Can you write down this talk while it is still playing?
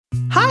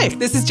Hi,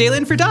 this is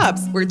Jalen for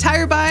Dobbs, where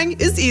tire buying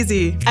is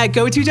easy. At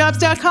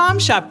GoToDobbs.com,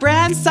 shop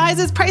brands,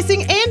 sizes,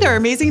 pricing, and our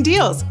amazing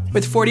deals.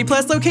 With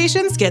 40-plus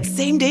locations, get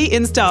same-day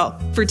install.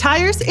 For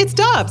tires, it's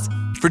Dobbs.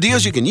 For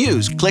deals you can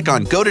use, click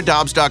on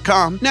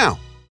GoToDobbs.com now.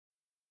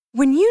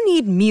 When you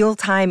need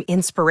mealtime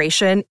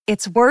inspiration,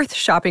 it's worth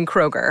shopping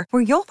Kroger,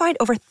 where you'll find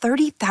over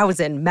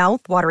 30,000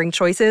 mouth-watering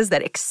choices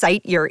that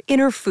excite your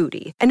inner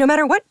foodie. And no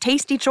matter what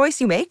tasty choice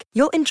you make,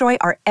 you'll enjoy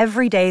our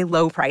everyday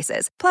low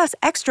prices, plus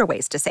extra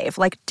ways to save,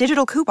 like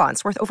digital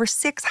coupons worth over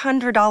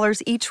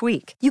 $600 each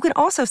week. You can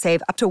also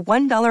save up to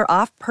 $1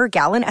 off per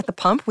gallon at the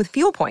pump with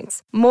fuel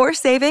points. More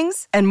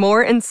savings and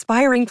more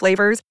inspiring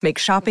flavors make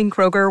shopping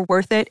Kroger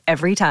worth it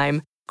every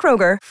time.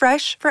 Kroger,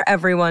 fresh for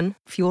everyone.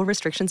 Fuel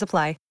restrictions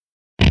apply.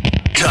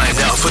 Time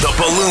now for the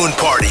balloon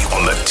party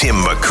on the Tim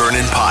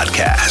McKernan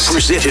podcast.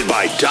 Presented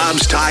by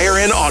Dobbs Tire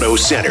and Auto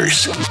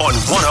Centers on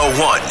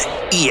 101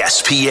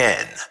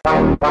 ESPN.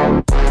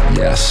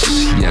 Yes.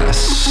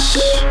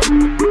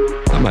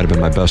 That might have been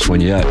my best one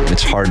yet.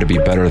 It's hard to be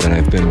better than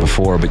I've been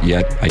before, but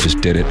yet I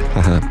just did it.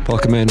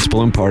 Welcome in. It's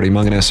Balloon Party.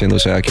 Mungan, St.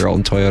 Louis Acura,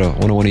 Alton Toyota,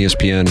 101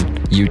 ESPN,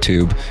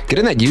 YouTube. Get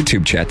in that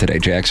YouTube chat today,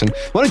 Jackson.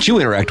 Why don't you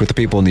interact with the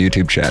people in the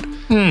YouTube chat?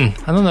 I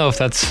don't know if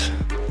that's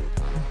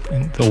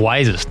the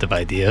wisest of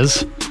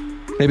ideas.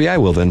 Maybe I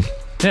will then.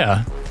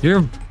 Yeah,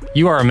 you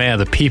are a man of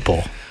the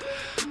people.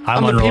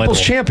 I'm the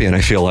people's champion,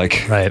 I feel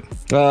like. Right.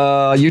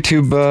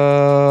 YouTube.com,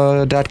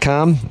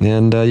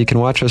 and you can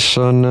watch us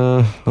on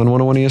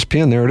 101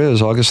 ESPN. There it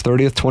is, August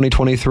 30th,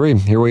 2023.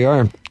 Here we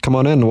are. Come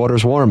on in. The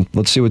water's warm.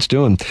 Let's see what's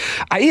doing.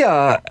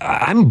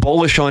 I'm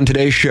bullish on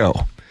today's show.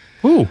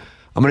 Ooh.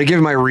 I'm going to give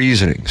you my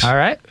reasonings. All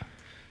right.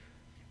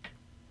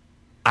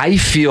 I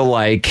feel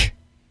like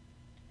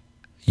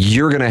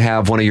you're going to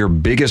have one of your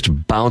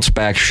biggest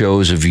bounce-back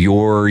shows of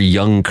your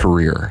young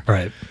career.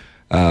 Right.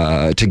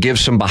 To give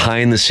some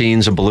behind the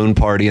scenes of Balloon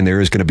Party, and there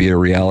is going to be a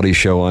reality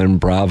show on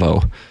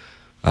Bravo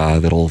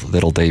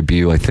that'll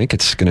debut. I think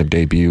it's going to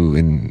debut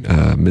in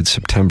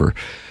mid-September.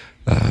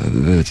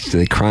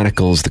 The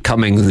chronicles the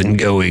comings and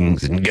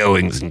goings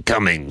and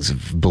comings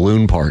of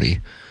Balloon Party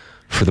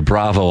for the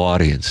Bravo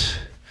audience,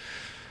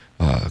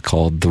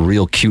 called The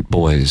Real Cute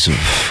Boys of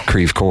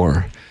Creve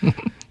Coeur.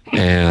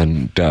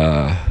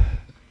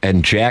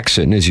 And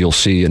Jackson, as you'll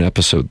see in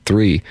episode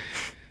 3,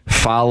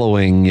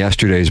 following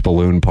yesterday's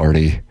Balloon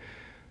Party,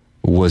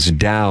 was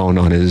down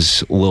on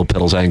his Lil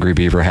Piddles Angry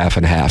Beaver half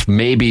and half.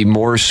 Maybe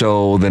more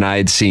so than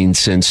I'd seen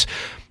since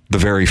the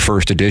very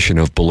first edition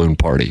of Balloon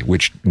Party,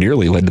 which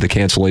nearly led to the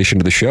cancellation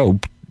of the show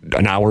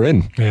an hour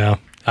in. Yeah.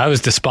 I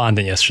was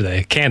despondent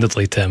yesterday.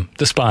 Candidly, Tim.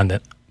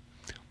 Despondent.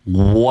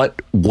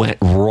 What went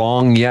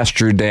wrong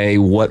yesterday?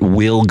 What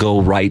will go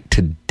right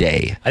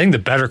today? I think the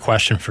better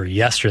question for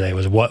yesterday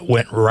was what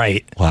went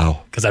right.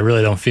 Wow. Because I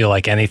really don't feel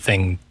like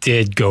anything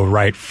did go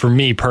right for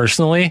me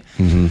personally.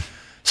 Mm-hmm.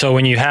 So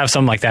when you have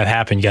something like that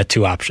happen, you got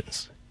two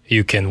options.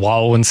 You can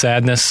wallow in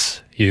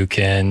sadness, you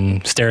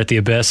can stare at the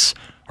abyss,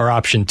 or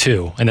option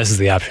 2, and this is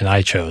the option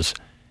I chose,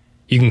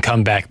 you can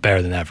come back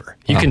better than ever.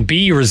 You can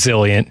be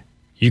resilient,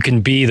 you can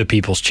be the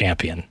people's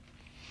champion.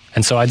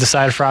 And so I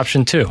decided for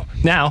option 2.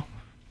 Now,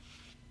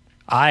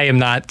 I am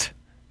not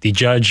the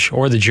judge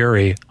or the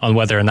jury on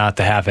whether or not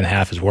the half and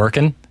half is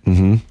working.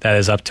 Mm-hmm. That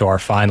is up to our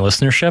fine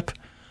listenership.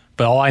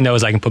 But all I know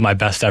is I can put my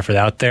best effort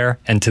out there,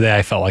 and today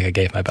I felt like I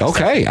gave my best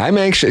effort. Okay, I'm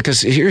anxious,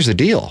 because here's the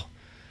deal.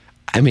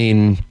 I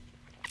mean,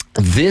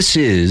 this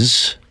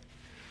is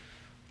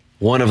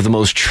one of the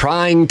most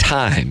trying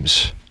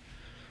times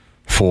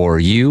for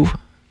you,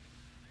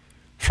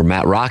 for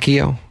Matt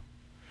Rocchio,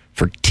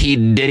 for T.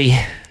 Diddy,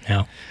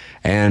 Yeah.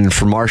 and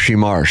for Marshy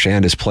Marsh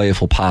and his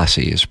Playful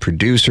Posse, his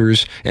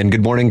producers, and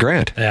Good Morning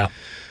Grant. Yeah.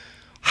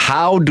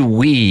 How do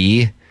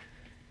we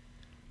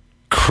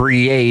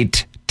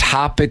create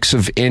topics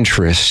of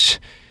interest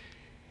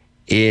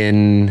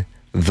in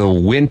the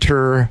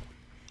winter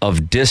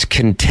of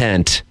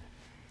discontent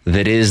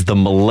that is the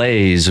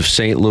malaise of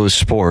St. Louis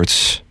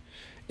sports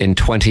in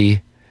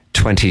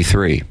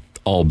 2023,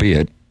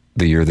 albeit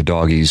the year the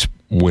Doggies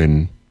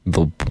win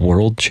the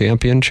World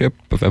Championship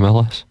of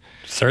MLS?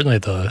 Certainly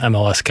the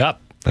MLS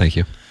Cup. Thank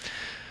you.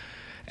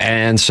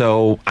 And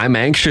so I'm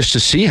anxious to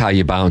see how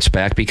you bounce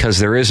back, because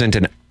there isn't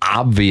an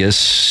obvious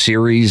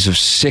series of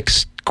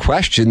 6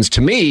 questions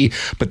to me,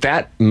 but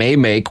that may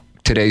make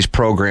today's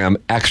program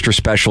extra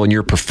special and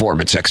your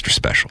performance extra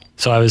special.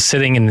 So I was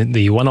sitting in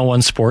the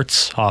 101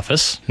 Sports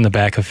office in the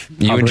back of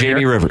You and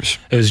Jamie Rivers.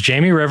 It was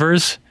Jamie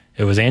Rivers,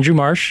 it was Andrew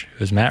Marsh, it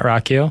was Matt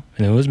Rocchio,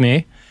 and it was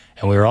me.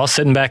 And we were all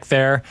sitting back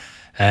there,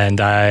 and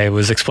I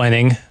was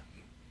explaining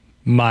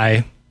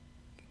my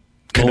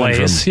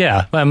malaise.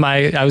 Yeah,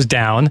 I was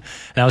down,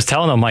 and I was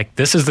telling them, like,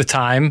 this is the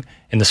time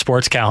in the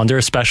sports calendar,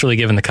 especially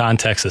given the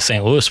context of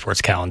St. Louis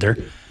sports calendar,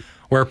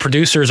 where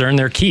producers earn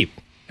their keep.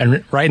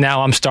 And right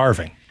now I'm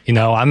starving. You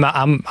know, I'm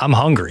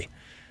hungry.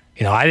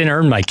 You know, I didn't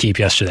earn my keep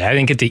yesterday. I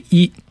didn't get to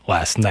eat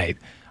last night.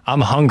 I'm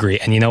hungry.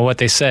 And you know what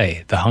they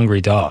say? The hungry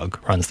dog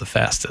runs the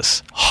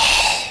fastest.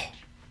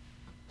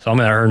 So I'm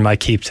going to earn my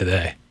keep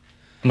today.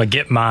 I'm going to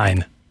get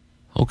mine.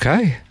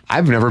 Okay.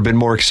 I've never been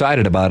more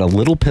excited about a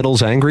Little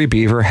Piddles Angry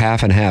Beaver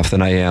half and half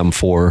than I am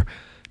for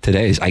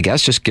today's. I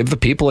guess just give the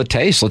people a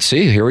taste. Let's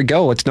see. Here we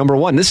go. What's number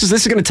one? This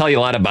is going to tell you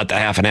a lot about the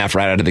half and half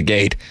right out of the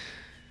gate.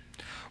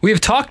 We have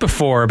talked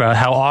before about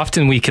how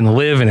often we can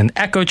live in an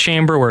echo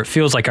chamber where it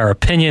feels like our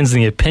opinions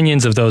and the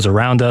opinions of those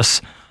around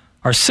us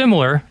are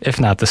similar, if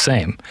not the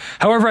same.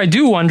 However, I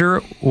do wonder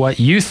what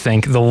you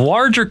think the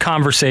larger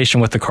conversation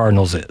with the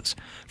Cardinals is.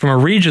 From a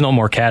regional,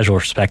 more casual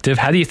perspective,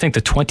 how do you think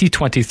the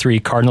 2023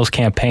 Cardinals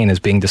campaign is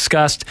being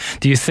discussed?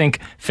 Do you think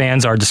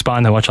fans are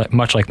despondent,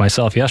 much like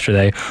myself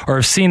yesterday, or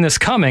have seen this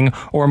coming,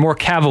 or are more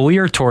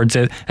cavalier towards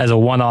it as a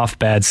one-off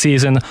bad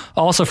season?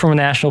 Also, from a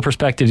national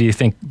perspective, do you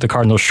think the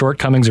Cardinals'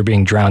 shortcomings are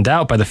being drowned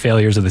out by the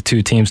failures of the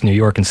two teams, New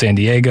York and San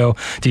Diego?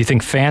 Do you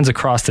think fans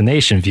across the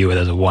nation view it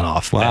as a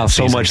one-off? Wow,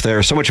 so much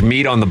there. So much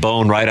meat on the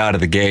bone right out of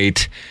the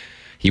gate.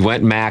 He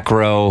went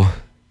macro.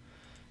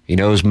 He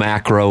knows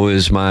macro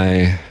is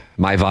my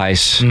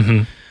vice.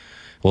 Mm-hmm.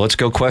 Well, let's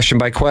go question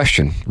by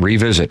question,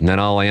 revisit, and then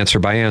I'll answer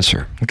by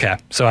answer. Okay.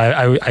 So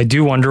I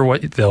do wonder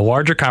what the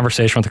larger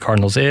conversation with the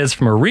Cardinals is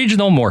from a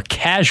regional, more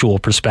casual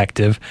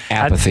perspective.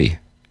 Apathy.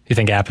 You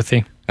think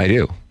apathy? I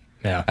do.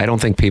 Yeah. I don't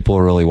think people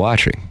are really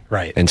watching.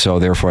 Right. And so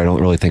therefore I don't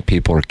really think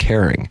people are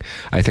caring.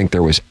 I think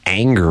there was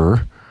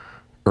anger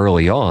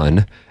early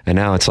on, and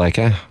now it's like,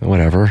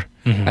 whatever.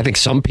 Mm-hmm. I think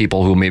some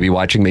people who may be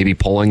watching may be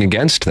polling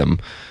against them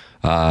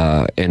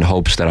in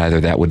hopes that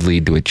either that would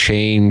lead to a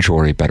change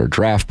or a better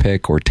draft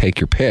pick or take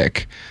your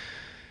pick.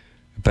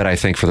 But I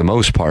think for the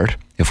most part,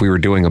 if we were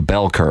doing a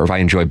bell curve, I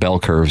enjoy bell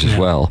curves as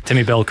well.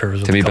 Timmy Bell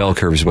curves. Timmy Bell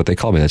curves is what they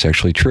call me. That's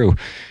actually true.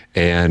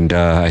 And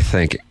I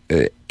think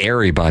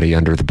everybody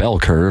under the bell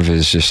curve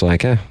is just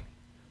like, I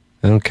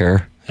don't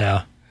care.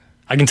 Yeah.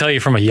 I can tell you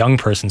from a young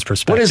person's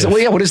perspective.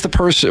 What is the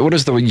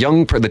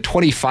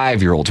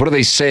 25-year-olds? What are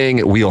they saying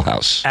at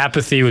Wheelhouse?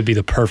 Apathy would be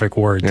the perfect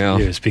word to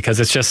use, because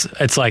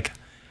it's like,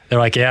 they're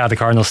like, yeah, the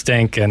Cardinals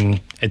stink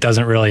and it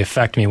doesn't really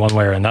affect me one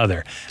way or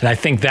another. And I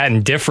think that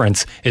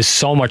indifference is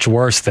so much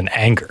worse than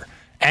anger.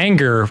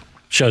 Anger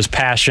shows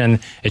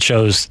passion. It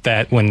shows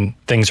that when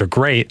things are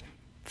great,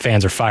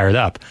 fans are fired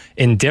up.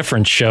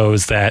 Indifference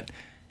shows that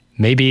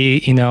maybe,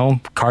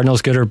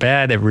 Cardinals good or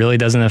bad, it really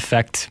doesn't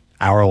affect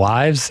our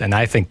lives. And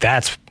I think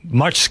that's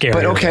much scarier.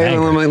 But okay,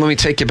 let me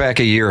take you back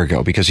a year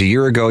ago, because a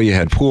year ago you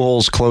had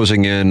Pujols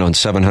closing in on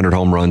 700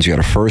 home runs. You had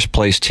a first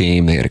place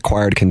team. They had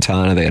acquired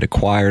Quintana. They had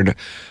acquired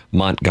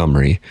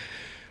Montgomery.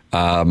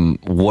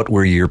 What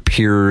were your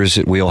peers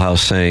at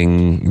Wheelhouse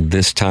saying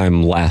this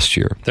time last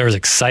year? There was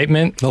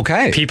excitement.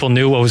 Okay. People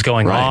knew what was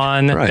going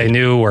on. Right. They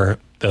knew where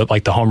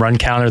the home run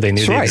counter. They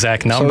knew the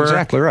exact number. So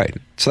exactly right.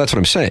 So that's what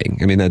I'm saying.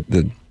 I mean,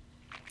 the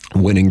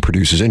winning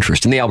produces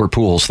interest. And the Albert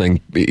Pujols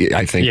thing,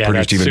 I think,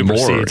 produced even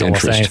more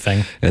interest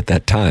at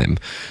that time.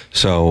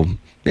 So,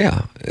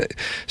 yeah.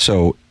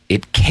 So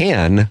it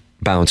can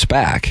bounce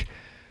back.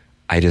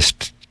 I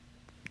just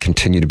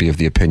continue to be of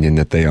the opinion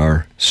that they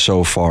are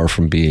so far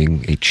from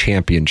being a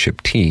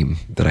championship team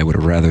that I would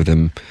have rather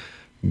them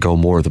go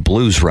more the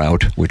Blues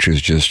route, which is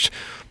just...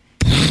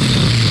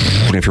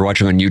 And if you're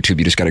watching on YouTube,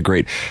 you just got a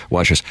great...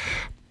 Watch this.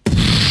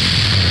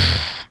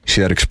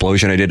 See that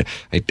explosion I did?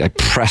 I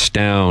pressed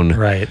down.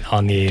 Right,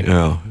 on the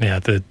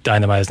the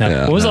dynamite.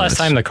 Now, when was the last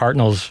time the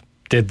Cardinals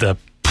did the...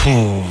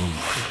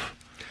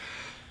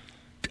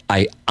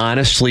 I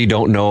honestly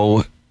don't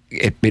know.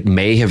 It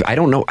may have... I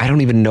don't know. I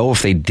don't even know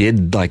if they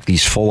did like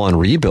these full-on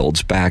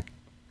rebuilds back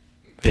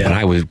when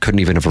I couldn't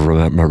even have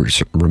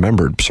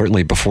remembered.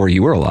 Certainly before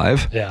you were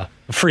alive. Yeah.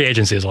 Free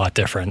agency is a lot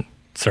different,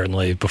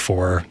 certainly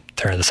before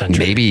turn of the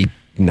century. Maybe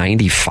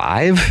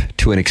 95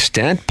 to an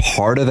extent.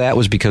 Part of that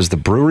was because the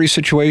brewery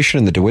situation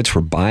and the DeWitts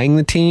were buying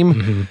the team.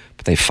 Mm-hmm.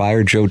 But they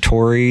fired Joe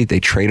Torre. They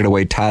traded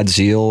away Todd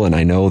Zeile. And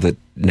I know that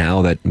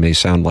now that may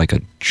sound like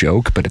a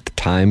joke, but at the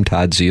time,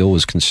 Todd Zeile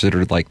was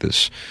considered like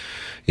this,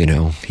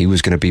 he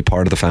was going to be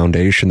part of the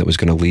foundation that was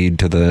going to lead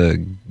to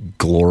the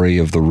glory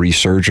of the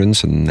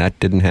resurgence, and that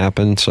didn't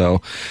happen.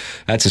 So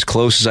that's as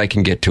close as I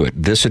can get to it.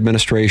 This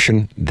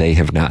administration, they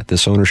have not.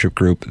 This ownership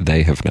group,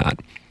 they have not.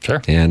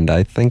 Sure. And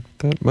I think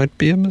that might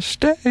be a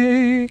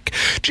mistake.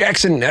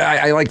 Jackson,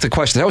 I like the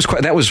question.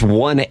 That was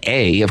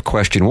 1A of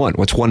question 1.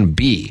 What's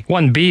 1B?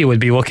 1B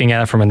would be looking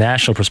at it from a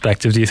national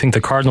perspective. Do you think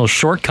the Cardinals'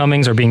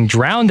 shortcomings are being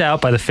drowned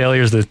out by the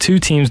failures of the two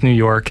teams, New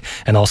York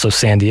and also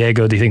San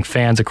Diego? Do you think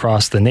fans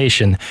across the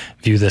nation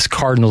view this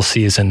Cardinals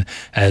season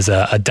as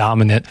a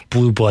dominant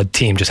blue blood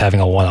team just having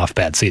a one-off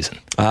bad season?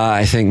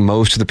 I think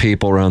most of the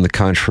people around the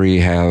country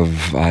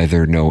have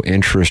either no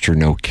interest or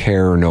no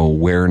care or no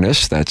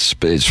awareness. That's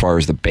as far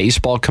as the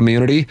baseball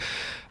community.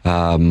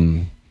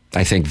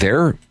 I think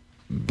they're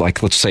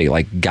let's say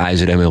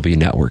guys at MLB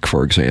Network,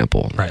 for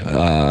example.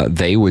 Right.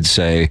 They would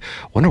say,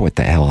 wonder what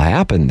the hell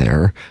happened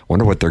there.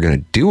 Wonder what they're going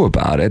to do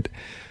about it.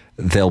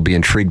 They'll be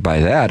intrigued by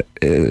that.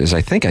 As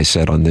I think I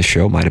said on this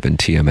show, might have been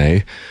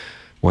TMA,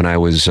 when I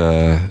was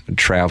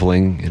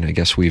traveling, and I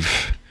guess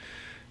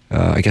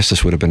I guess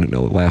this would have been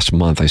last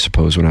month, I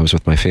suppose, when I was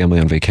with my family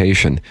on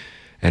vacation.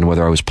 And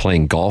whether I was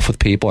playing golf with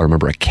people, I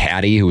remember a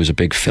caddy who was a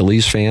big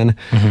Phillies fan,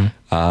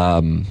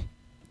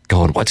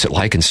 going, what's it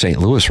like in St.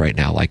 Louis right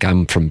now? Like,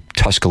 I'm from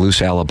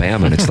Tuscaloosa,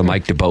 Alabama, and it's the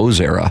Mike DeBose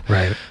era.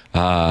 Right.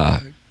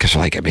 Because,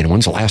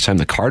 when's the last time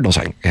the Cardinals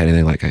had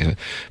anything like that?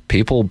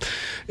 People,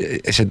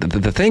 I said,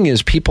 the thing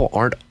is, people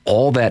aren't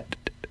all that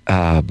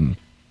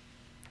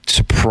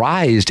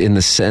surprised in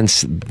the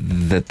sense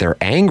that they're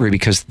angry,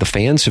 because the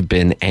fans have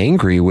been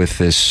angry with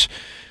this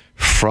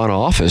front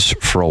office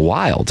for a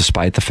while,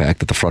 despite the fact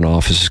that the front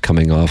office is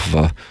coming off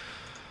of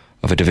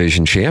a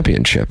division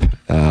championship.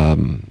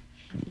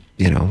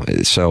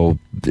 So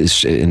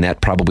and that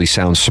probably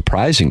sounds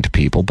surprising to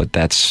people, but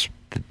that's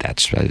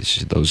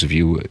those of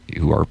you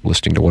who are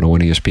listening to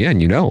 101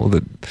 ESPN, you know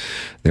that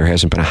there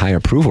hasn't been a high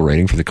approval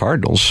rating for the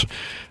Cardinals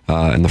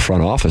in the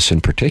front office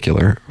in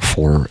particular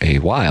for a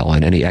while.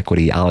 And any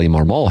equity Ali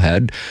Marmol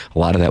had, a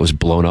lot of that was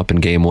blown up in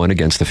Game 1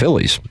 against the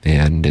Phillies,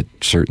 and it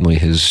certainly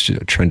has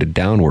trended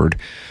downward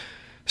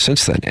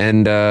since then.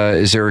 And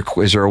is there a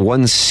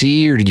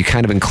 1C, or did you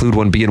kind of include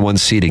 1B and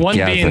 1C together?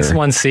 1B and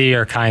 1C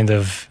are kind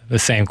of the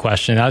same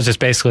question. I was just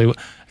basically,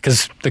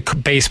 because the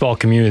baseball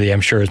community,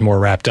 I'm sure, is more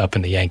wrapped up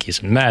in the Yankees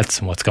and Mets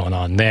and what's going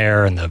on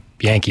there, and the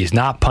Yankees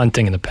not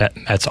punting and the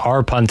Mets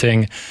are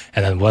punting,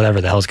 and then whatever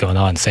the hell's going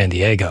on in San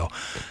Diego.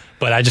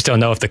 But I just don't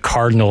know if the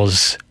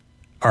Cardinals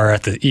are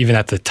even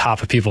at the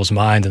top of people's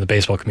mind in the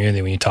baseball community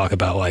when you talk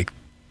about like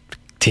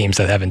teams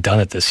that haven't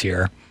done it this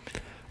year.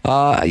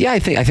 I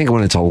think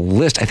when it's a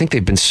list, I think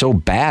they've been so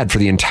bad for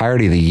the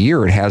entirety of the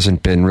year, it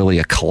hasn't been really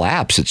a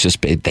collapse. It's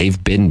just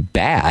they've been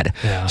bad.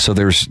 Yeah. So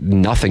there's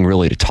nothing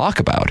really to talk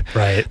about.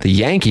 Right. The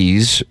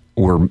Yankees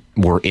were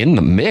in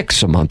the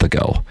mix a month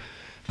ago,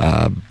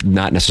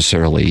 not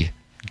necessarily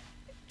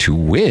to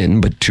win,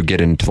 but to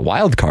get into the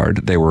wild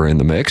card. They were in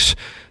the mix.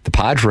 The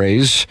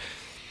Padres,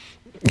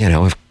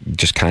 have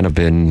just kind of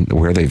been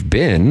where they've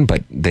been,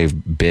 but they've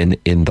been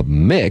in the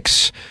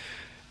mix.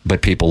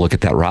 But people look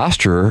at that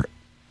roster,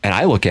 and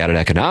I look at it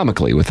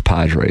economically with the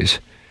Padres.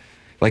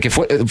 Like,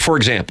 for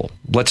example,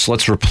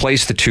 let's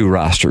replace the two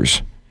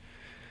rosters.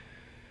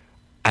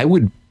 I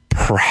would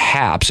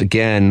perhaps,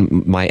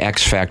 again, my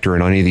X factor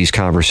in any of these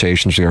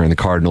conversations regarding the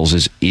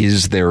Cardinals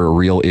is there a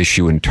real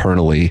issue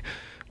internally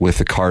with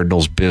the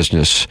Cardinals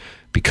business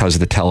because of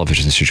the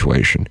television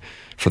situation?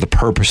 For the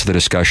purpose of the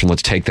discussion,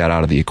 let's take that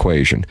out of the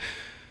equation.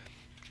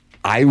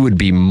 I would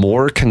be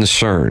more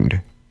concerned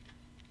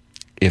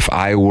if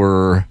I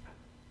were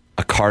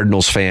a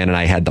Cardinals fan and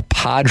I had the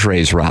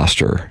Padres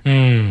roster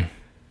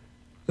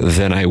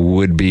than I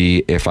would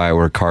be if I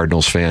were a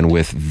Cardinals fan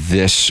with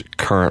this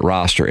current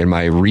roster. And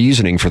my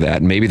reasoning for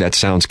that, maybe that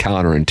sounds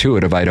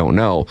counterintuitive, I don't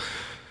know,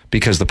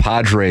 because the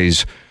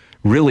Padres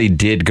really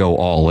did go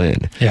all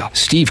in. Yeah.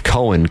 Steve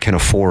Cohen can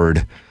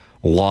afford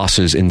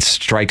losses and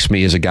strikes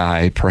me as a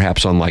guy,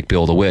 perhaps unlike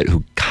Bill DeWitt,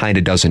 who kind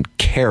of doesn't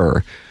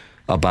care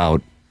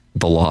about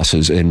the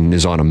losses and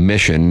is on a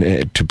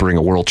mission to bring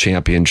a world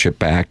championship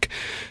back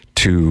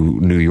to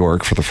New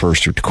York or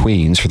to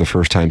Queens for the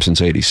first time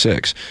since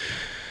 '86.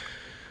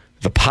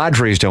 The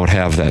Padres don't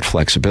have that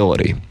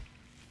flexibility.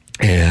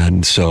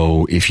 And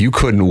so if you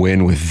couldn't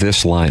win with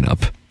this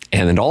lineup,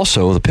 and then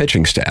also the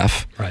pitching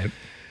staff, right,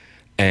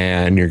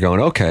 and you're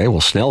going, okay, well,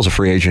 Snell's a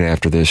free agent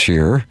after this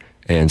year,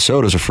 and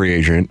Soto's a free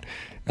agent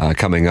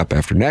coming up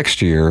after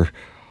next year,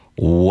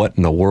 what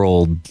in the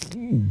world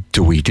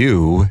do we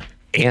do?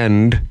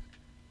 And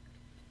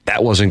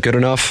that wasn't good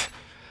enough.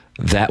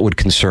 That would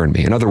concern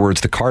me. In other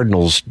words, the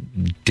Cardinals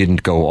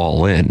didn't go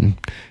all in,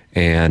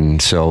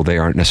 and so they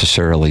aren't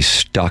necessarily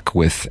stuck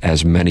with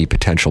as many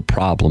potential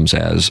problems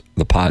as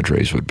the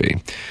Padres would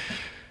be.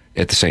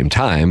 At the same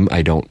time,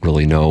 I don't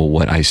really know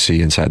what I see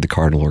inside the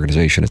Cardinal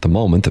organization at the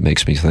moment that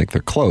makes me think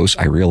they're close.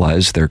 I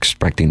realize they're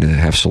expecting to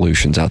have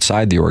solutions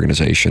outside the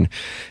organization.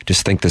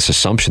 Just think this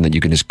assumption that you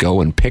can just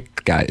go and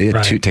pick guys.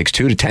 It takes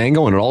two to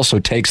tango, and it also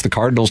takes the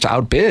Cardinals to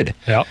outbid.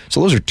 Yep.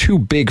 So those are two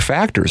big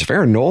factors. If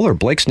Aaron Nola or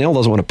Blake Snell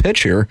doesn't want to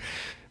pitch here,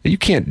 you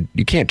can't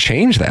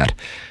change that.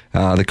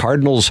 The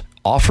Cardinals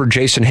offered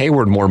Jason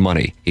Hayward more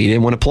money. He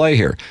didn't want to play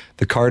here.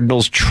 The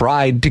Cardinals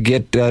tried to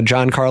get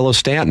Giancarlo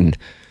Stanton.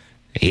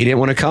 He didn't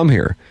want to come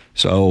here.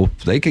 So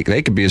they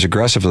could be as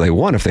aggressive as they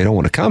want. If they don't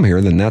want to come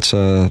here, then that's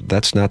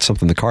not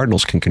something the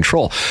Cardinals can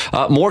control.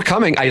 More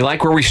coming. I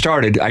like where we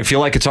started. I feel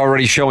like it's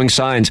already showing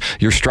signs.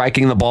 You're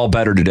striking the ball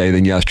better today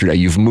than yesterday.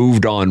 You've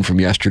moved on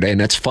from yesterday,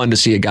 and that's fun to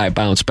see a guy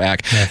bounce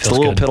back. Yeah, it's the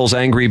Little Piddles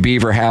Angry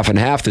Beaver half and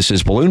half. This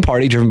is Balloon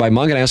Party, driven by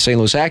Munganess, St.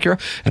 Louis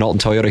Acura, and Alton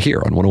Toyota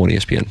here on 101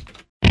 ESPN.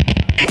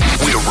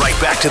 We're right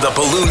back to the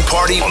Balloon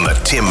Party on the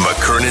Tim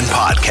McKernan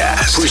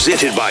Podcast.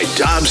 Presented by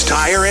Dobbs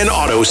Tire and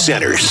Auto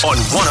Centers on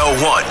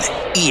 101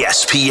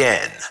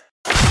 ESPN.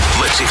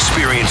 Let's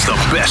experience the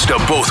best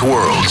of both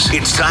worlds.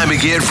 It's time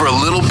again for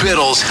Little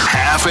Piddles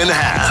Half and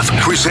Half.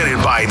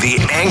 Presented by the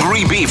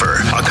Angry Beaver,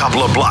 a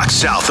couple of blocks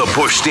south of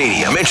Busch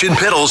Stadium. Mention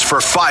Piddles for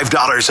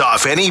 $5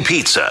 off any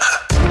pizza.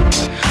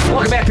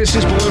 Welcome back. This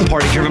is Balloon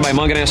Party, driven by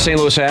Munganess, St.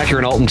 Louis Acura,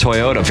 and Alton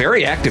Toyota.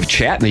 Very active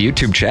chat in the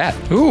YouTube chat.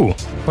 Ooh.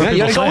 Yeah, you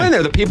got to go in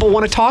there. The people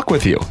want to talk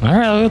with you. All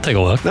right, I'll take a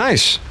look.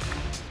 Nice.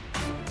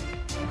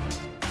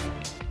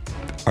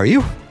 Are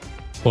you?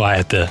 Well,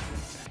 I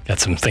got got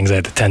some things I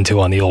had to tend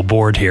to on the old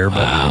board here. But.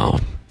 Wow.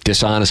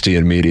 Dishonesty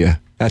in media.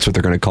 That's what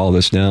they're going to call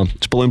this now.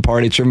 It's Balloon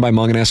Party. It's driven by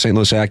Munganess, St.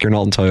 Louis Acura, and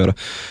Alton Toyota.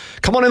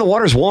 Come on in. The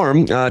water's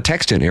warm.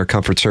 Text in. Air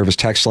Comfort Service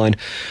text line.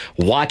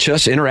 Watch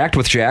us. Interact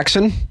with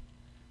Jackson.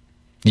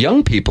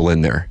 Young people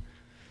in there.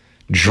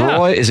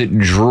 Is it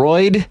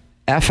Droid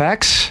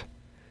FX?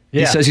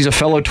 Yeah. He says he's a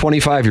fellow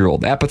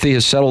 25-year-old. Apathy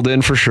has settled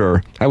in for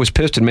sure. I was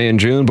pissed in May and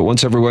June, but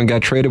once everyone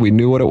got traded, we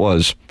knew what it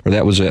was. Or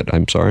that was it.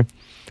 I'm sorry.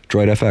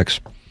 Droid FX.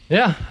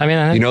 Yeah. I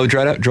mean, you know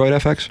Droid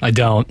FX? I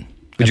don't.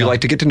 Would you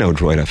like to get to know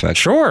Droid FX?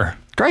 Sure.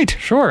 Great.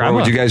 Sure. Where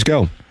would you guys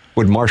go?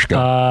 Would Marsh go?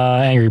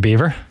 Angry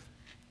Beaver.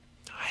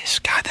 Nice.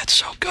 God, that's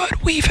so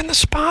good. Weaving the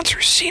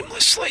sponsors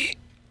seamlessly.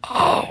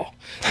 Oh,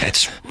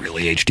 that's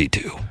really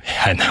HD2.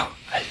 Yeah, I know.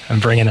 I'm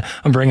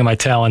bringing my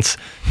talents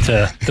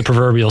to the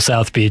proverbial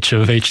South Beach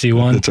of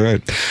HD1. That's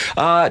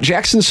right.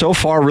 Jackson, so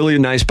far, really a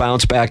nice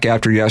bounce back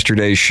after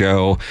yesterday's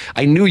show.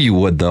 I knew you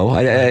would, though.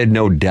 I had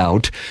no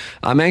doubt.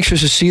 I'm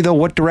anxious to see, though,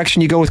 what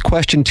direction you go with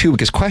question 2,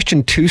 because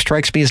question 2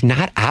 strikes me as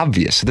not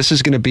obvious. This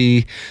is going to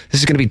be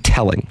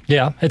telling.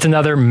 Yeah, it's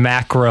another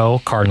macro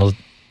Cardinals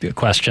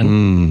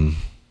question.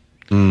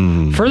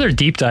 Further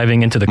deep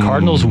diving into the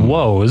Cardinals'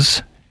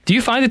 woes. Do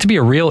you find it to be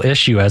a real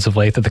issue as of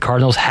late that the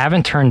Cardinals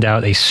haven't turned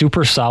out a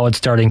super solid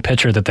starting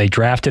pitcher that they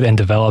drafted and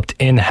developed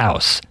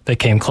in-house? They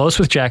came close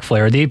with Jack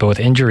Flaherty, but with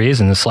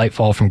injuries and a slight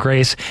fall from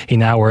grace, he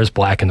now wears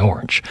black and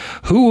orange.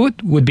 Who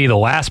would be the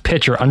last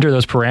pitcher under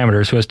those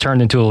parameters who has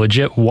turned into a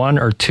legit 1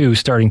 or 2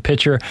 starting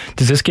pitcher?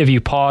 Does this give you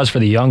pause for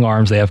the young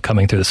arms they have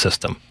coming through the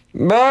system?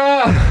 I'm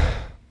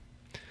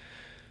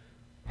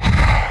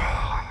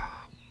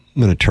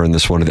going to turn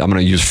this one. I'm going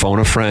to use phone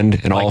a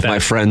friend and all of my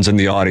friends in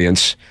the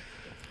audience.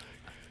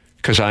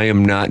 Because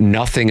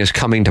nothing is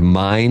coming to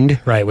mind.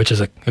 Right, which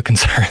is a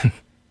concern.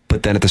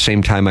 But then at the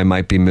same time, I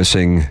might be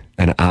missing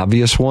an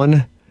obvious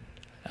one.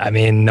 I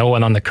mean, no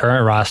one on the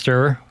current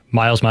roster.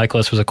 Miles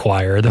Michaelis was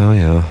acquired. Oh,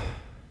 yeah.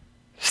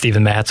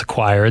 Steven Matt's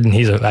acquired,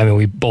 and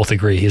we both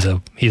agree he's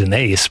an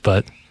ace,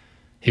 but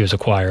he was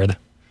acquired.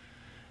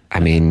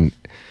 I mean,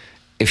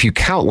 if you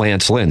count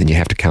Lance Lynn, then you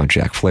have to count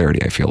Jack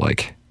Flaherty, I feel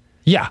like.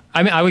 Yeah,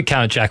 I mean, I would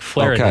count Jack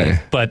Flaherty,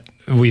 but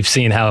we've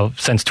seen how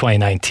since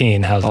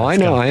 2019, how's I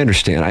know, I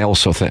understand. I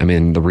also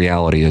think, the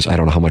reality is, I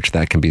don't know how much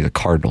that can be the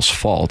Cardinals'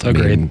 fault.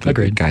 Agreed.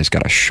 The guy's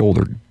got a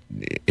shoulder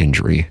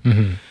injury.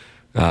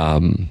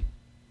 Mm-hmm.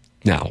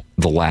 Now,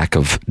 the lack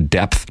of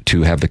depth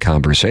to have the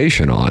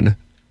conversation on,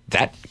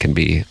 that can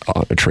be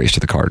a trace to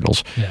the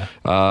Cardinals.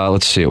 Yeah.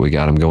 Let's see what we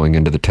got. I'm going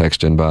into the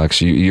text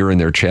inbox. You're in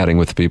there chatting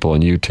with people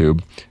on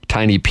YouTube.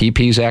 Tiny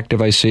PP's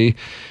active, I see.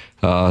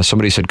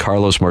 Somebody said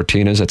Carlos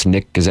Martinez. That's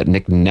Nick. Is that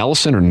Nick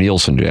Nelson or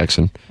Nielsen,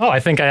 Jackson? Oh, I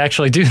think I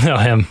actually do know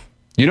him.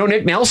 You know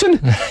Nick Nelson?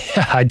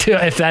 Yeah, I do.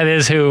 If that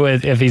is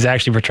if he's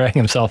actually portraying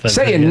himself as.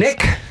 Say a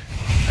Nick.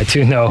 I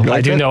do know. I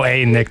do know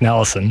a Nick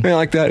Nelson. I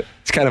like that.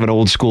 It's kind of an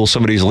old school.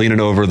 Somebody's leaning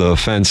over the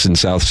fence in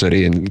South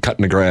City and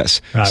cutting the grass.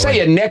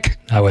 Say a Nick.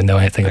 I wouldn't know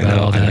anything about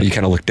all that. You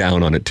kind of look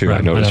down on it too.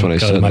 Right, I noticed when I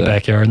said that. my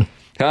backyard.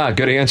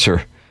 Good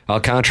answer.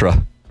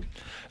 Alcantara.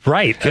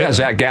 Right. Yeah,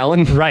 Zach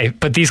Gallen. Right.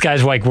 But these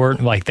guys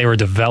weren't they were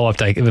developed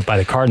by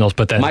the Cardinals,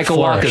 but then Michael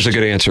Walker's a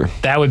good answer.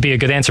 That would be a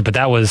good answer, but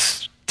that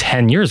was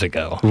 10 years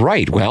ago.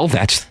 Right. Well,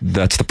 that's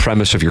the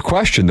premise of your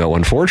question, though,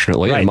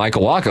 unfortunately. Right. And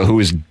Michael Walker, who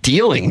is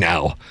dealing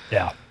now.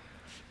 Yeah.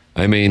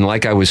 I mean,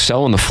 like I was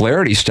selling the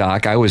Flaherty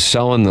stock, I was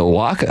selling the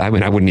Walker. I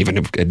mean, I didn't even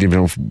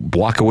know if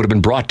Walker would have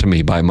been brought to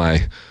me by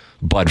my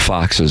Bud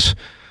Foxes.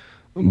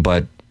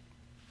 But,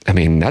 I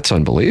mean, that's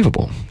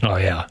unbelievable. Oh,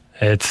 yeah.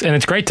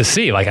 It's great to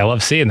see. I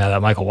love seeing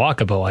that Michael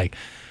Walker, but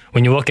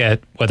when you look at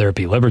whether it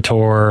be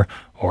Liberatore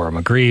or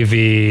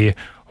McGreevy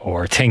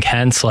or Tink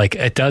Hence,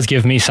 it does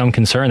give me some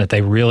concern that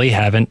they really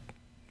haven't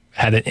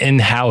had an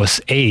in-house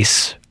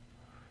ace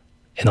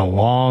in a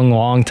long,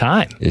 long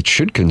time. It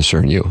should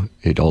concern you.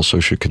 It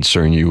also should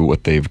concern you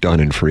what they've done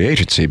in free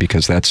agency,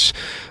 because that's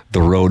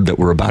the road that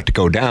we're about to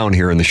go down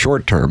here in the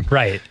short term.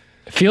 Right.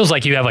 It feels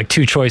like you have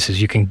 2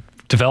 choices. You can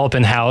develop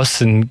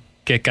in-house and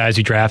get guys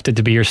you drafted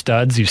to be your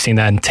studs. You've seen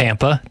that in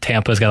Tampa.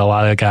 Tampa's got a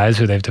lot of guys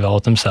who they've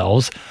developed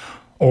themselves.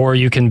 Or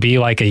you can be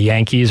like a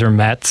Yankees or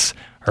Mets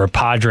or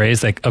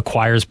Padres that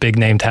acquires big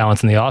name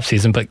talents in the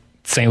offseason, but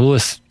St.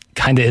 Louis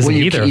kind of isn't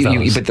either of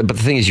those. But the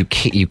thing is, you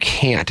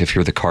can't if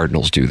you're the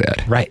Cardinals do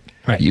that. Right.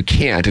 You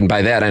can't, and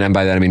by that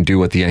I mean do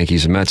what the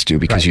Yankees and Mets do,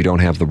 because you don't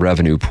have the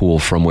revenue pool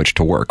from which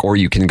to work. Or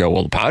you can go,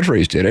 well, the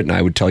Padres did it, and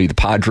I would tell you the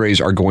Padres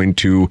are going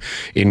to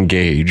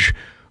engage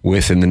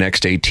within the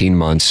next 18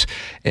 months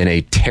in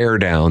a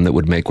teardown that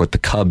would make what the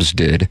Cubs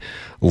did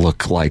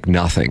look like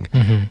nothing.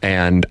 Mm-hmm.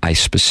 And I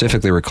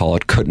specifically recall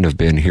it couldn't have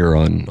been here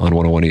on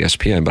 101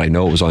 ESPN, but I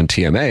know it was on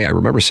TMA. I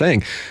remember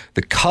saying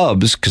the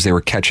Cubs, because they were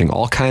catching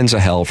all kinds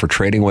of hell for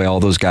trading away all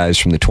those guys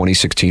from the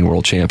 2016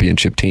 World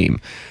Championship team,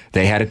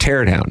 they had a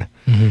teardown.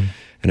 Mm-hmm.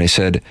 And I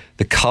said,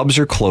 the Cubs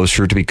are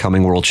closer to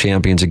becoming world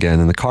champions again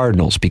than the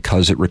Cardinals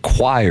because it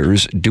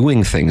requires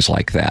doing things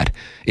like that.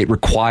 It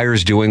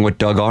requires doing what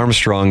Doug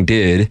Armstrong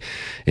did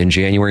in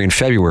January and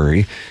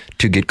February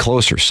to get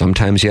closer.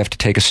 Sometimes you have to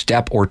take a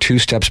step or two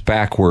steps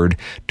backward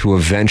to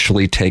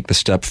eventually take the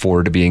step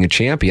forward to being a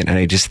champion. And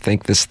I just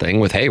think this thing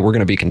with, hey, we're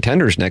going to be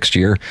contenders next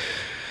year,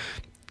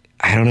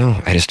 I don't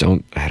know.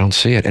 I don't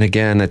see it. And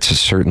again, that's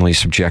certainly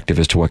subjective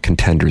as to what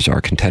contenders are.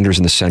 Contenders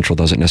in the Central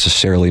doesn't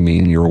necessarily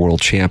mean you're a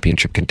world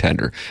championship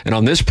contender. And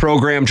on this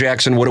program,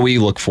 Jackson, what do we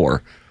look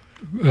for?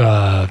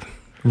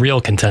 Real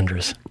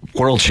contenders.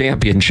 World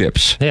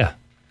championships. Yeah.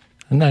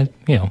 And that,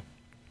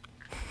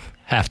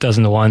 half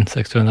dozen to one,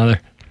 6 to another.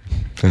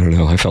 I don't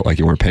know. I felt like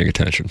you weren't paying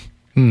attention.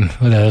 Well,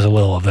 there's a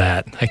little of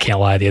that. I can't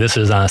lie to you. This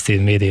is honesty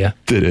in media.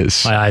 It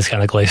is. My eyes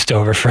kind of glazed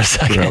over for a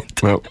second.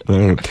 Well,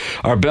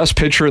 our best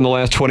pitcher in the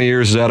last 20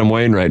 years is Adam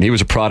Wainwright, and he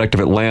was a product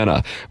of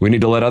Atlanta. We need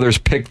to let others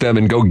pick them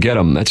and go get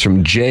them. That's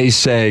from Jay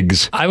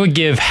Seggs. I would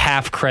give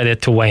half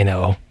credit to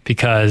Waino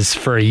because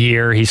for a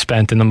year he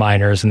spent in the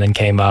minors and then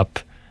came up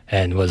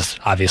and was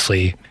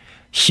obviously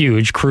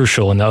huge,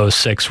 crucial in the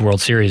 06 World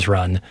Series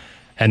run,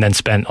 and then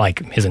spent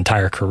like his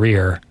entire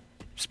career,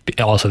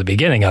 also the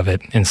beginning of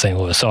it, in St.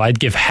 Louis. So I'd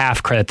give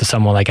half credit to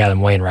someone like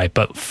Adam Wainwright,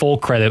 but full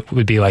credit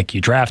would be like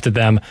you drafted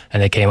them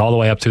and they came all the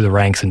way up through the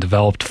ranks and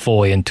developed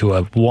fully into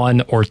a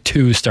 1 or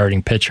 2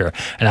 starting pitcher.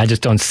 And I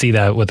just don't see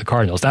that with the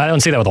Cardinals. Now, I don't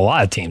see that with a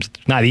lot of teams.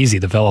 It's not easy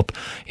to develop,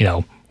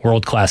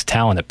 world-class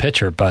talent at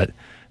pitcher, but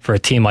for a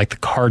team like the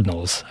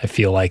Cardinals, I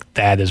feel like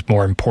that is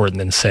more important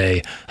than,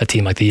 say, a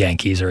team like the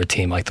Yankees or a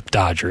team like the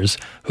Dodgers,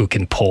 who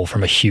can pull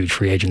from a huge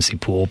free agency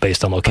pool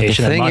based on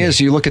location and money. The thing is,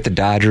 you look at the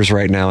Dodgers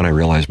right now, and I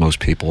realize most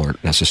people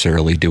aren't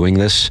necessarily doing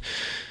this.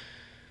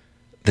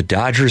 The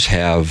Dodgers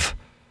have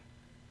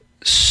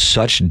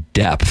such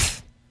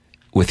depth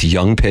with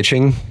young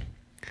pitching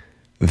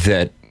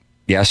that,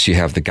 yes, you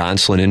have the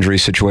Gonsolin injury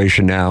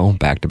situation now,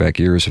 back-to-back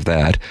years of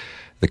that.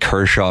 The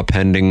Kershaw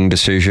pending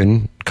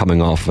decision,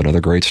 coming off of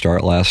another great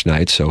start last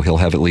night, so he'll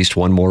have at least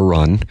one more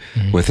run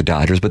with the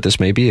Dodgers, but this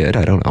may be it.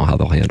 I don't know how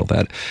they'll handle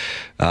that.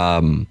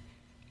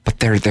 But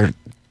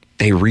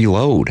they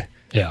reload.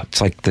 Yeah.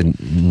 It's like the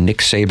Nick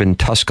Saban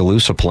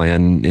Tuscaloosa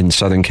plan in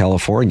Southern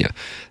California.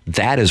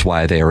 That is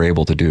why they are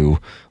able to do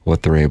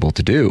what they're able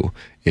to do.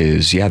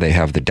 Is, yeah, they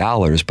have the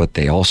dollars, but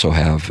they also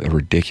have a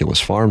ridiculous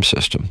farm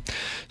system.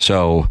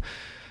 So,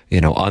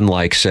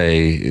 unlike,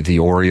 say, the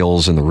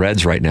Orioles and the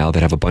Reds right now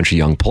that have a bunch of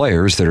young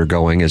players that are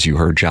going, as you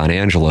heard John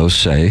Angelos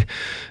say,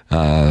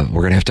 we're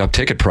going to have to up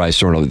ticket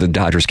price, or the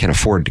Dodgers can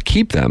afford to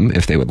keep them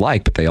if they would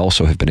like, but they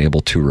also have been able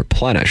to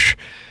replenish.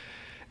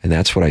 And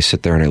that's what I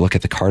sit there and I look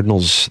at the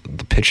Cardinals.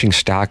 The pitching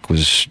stock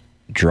was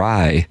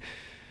dry.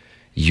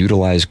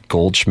 Utilize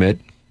Goldschmidt,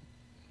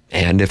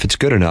 and if it's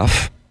good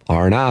enough,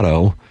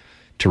 Arenado,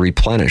 to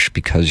replenish,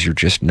 because you're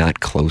just not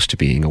close to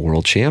being a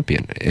world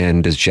champion.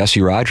 And as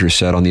Jesse Rogers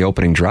said on the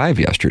opening drive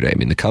yesterday,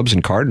 the Cubs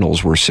and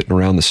Cardinals were sitting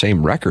around the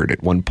same record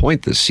at one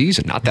point this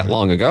season, not that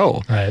long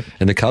ago. Right.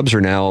 And the Cubs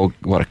are now,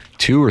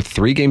 2 or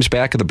 3 games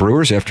back of the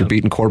Brewers after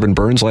beating Corbin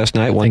Burns last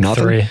night, 1-0.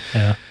 3,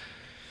 yeah.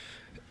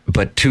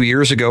 But 2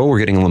 years ago, we're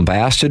getting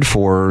lambasted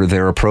for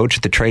their approach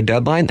at the trade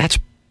deadline. That's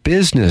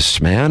business,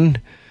 man.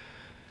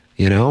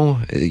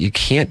 You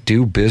can't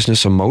do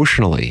business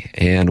emotionally,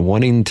 and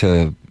wanting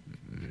to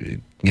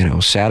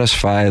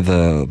satisfy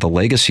the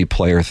legacy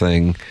player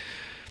thing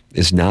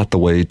is not the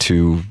way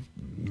to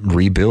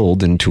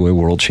rebuild into a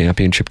world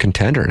championship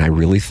contender. And I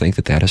really think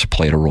that has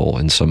played a role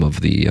in some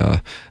of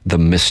the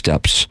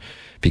missteps,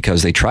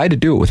 because they tried to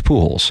do it with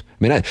Pujols.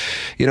 There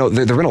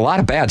have been a lot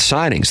of bad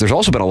signings. There's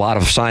also been a lot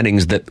of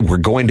signings that were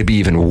going to be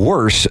even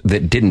worse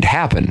that didn't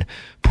happen.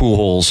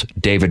 Pujols,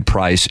 David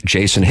Price,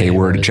 Jason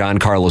Hayward,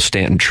 Giancarlo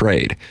Stanton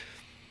trade.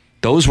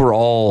 Those were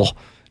all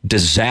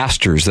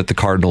disasters that the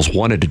Cardinals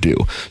wanted to do.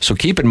 So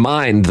keep in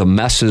mind the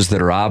messes that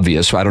are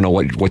obvious. I don't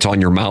know what's on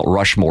your Mount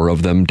Rushmore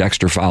of them.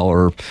 Dexter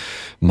Fowler,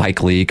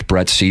 Mike Leake,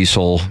 Brett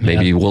Cecil,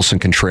 maybe Wilson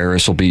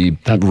Contreras will be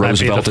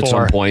Roosevelt at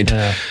some point.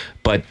 Yeah.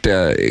 But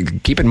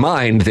keep in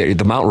mind that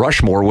the Mount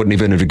Rushmore wouldn't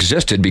even have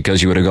existed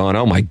because you would have gone,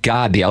 oh my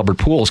God, the Albert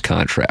Pujols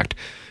contract.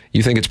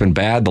 You think it's been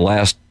bad the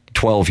last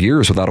 12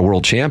 years without a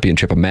world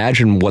championship.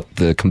 Imagine what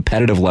the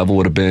competitive level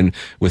would have been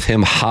with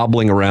him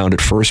hobbling around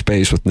at first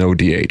base with no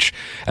DH.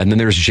 And then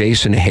there's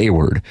Jason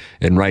Hayward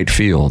in right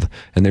field.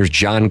 And there's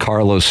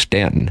Giancarlo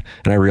Stanton.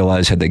 And I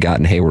realize had they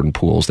gotten Hayward and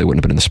Pujols, they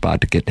wouldn't have been in the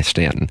spot to get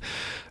Stanton.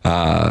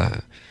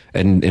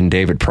 And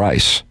David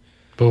Price.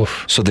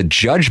 Oof. So the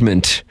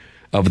judgment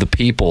of the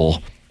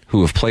people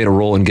who have played a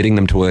role in getting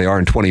them to where they are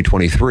in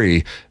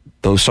 2023,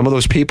 some of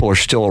those people are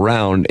still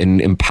around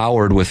and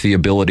empowered with the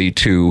ability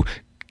to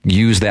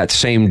use that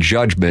same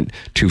judgment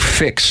to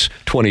fix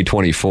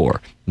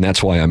 2024. And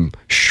that's why I'm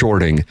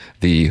shorting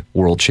the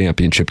World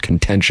Championship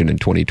contention in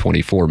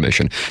 2024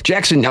 mission.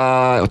 Jackson, it's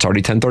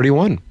already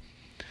 10:31.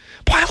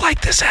 Boy, I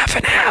like this half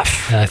and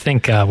half. I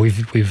think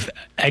we've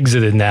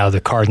exited now the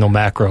Cardinal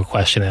macro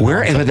question.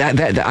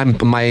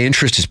 My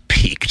interest is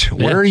piqued.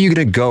 Where are you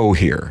going to go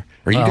here?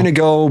 Are you going to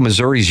go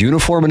Missouri's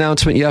uniform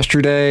announcement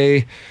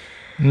yesterday?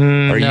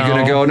 Are you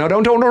going to go? No,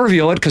 don't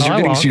reveal it because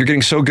you're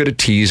getting so good at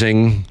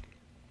teasing.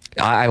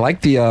 I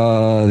like the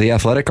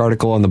Athletic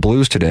article on the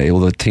Blues today,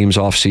 the team's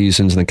off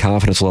seasons and the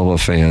confidence level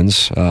of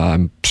fans.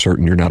 I'm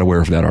certain you're not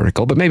aware of that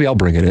article, but maybe I'll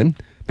bring it in.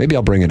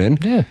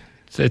 Yeah,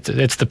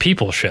 it's the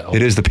people show.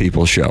 It is the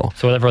people show.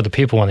 So whatever the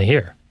people want to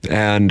hear.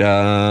 And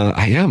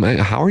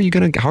how are you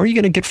gonna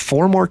get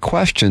 4 more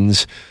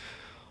questions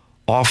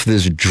off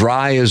this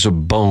dry as a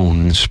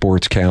bone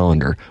sports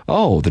calendar?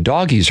 Oh, the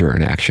doggies are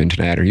in action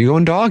tonight. Are you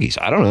going doggies?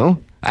 I don't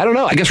know.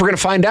 I guess we're going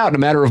to find out in a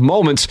matter of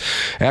moments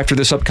after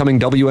this upcoming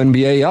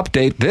WNBA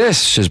update.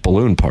 This is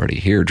Balloon Party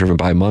here, driven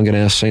by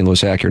Munganess, St.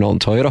 Louis Acura, and Alton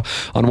Toyota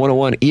on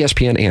 101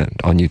 ESPN and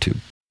on YouTube.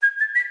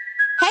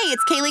 Hey,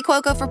 it's Kaylee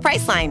Cuoco for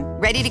Priceline.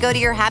 Ready to go to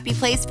your happy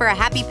place for a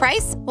happy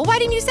price? Well, why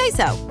didn't you say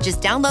so? Just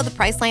download the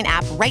Priceline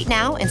app right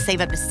now and save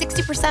up to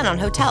 60% on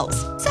hotels.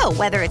 So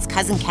whether it's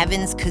Cousin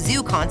Kevin's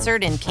Kazoo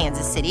Concert in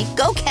Kansas City,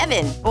 go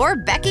Kevin, or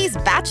Becky's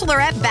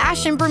Bachelorette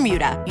Bash in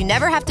Bermuda, you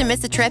never have to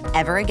miss a trip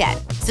ever again.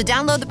 So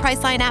download the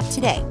Priceline app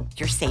today.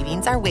 Your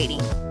savings are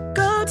waiting.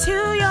 Go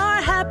to your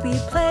happy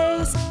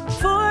place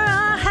for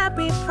a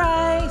happy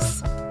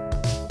price.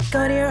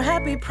 Go to your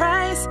happy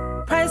price,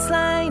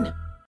 Priceline.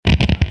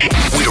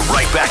 We're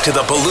right back to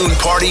the Balloon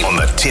Party on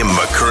the Tim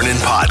McKernan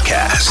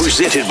Podcast.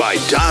 Presented by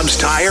Dobbs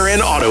Tire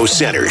and Auto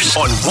Centers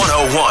on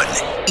 101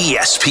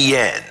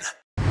 ESPN.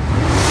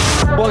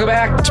 Welcome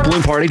back. It's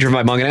Balloon Party,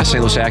 driven by Munganess, St.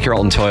 Louis Acura,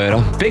 Alton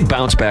Toyota. Big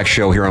bounce back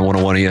show here on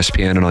 101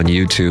 ESPN and on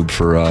YouTube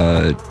for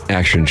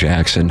Action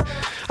Jackson.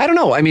 I don't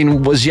know. I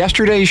mean, was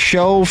yesterday's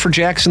show for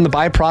Jackson the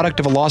byproduct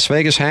of a Las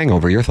Vegas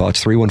hangover? Your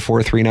thoughts,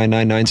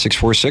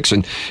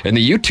 314-399-9646. And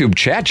the YouTube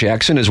chat,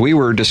 Jackson, as we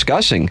were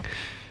discussing,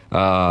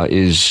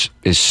 is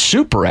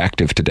super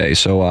active today.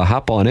 So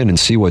hop on in and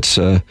see what's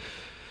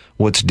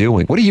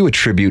doing. What do you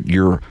attribute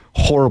your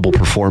horrible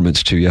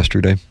performance to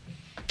yesterday?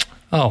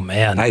 Oh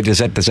man, does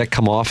that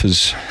come off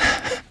as?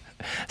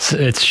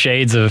 It's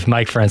shades of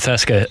Mike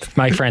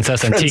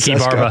Francesa and Tiki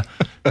Barba.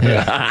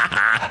 Yeah.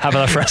 How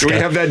about a Fresca? Do we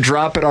have that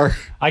drop at our?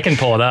 I can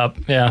pull it up.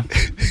 Yeah,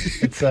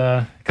 it's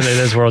because it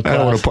is world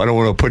class. I don't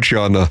want to put you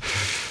on the.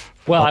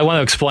 Well, I want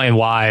to explain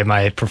why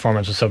my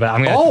performance was so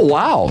bad. Oh,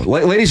 wow.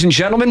 Ladies and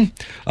gentlemen,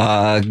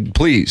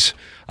 please,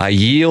 I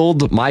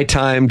yield my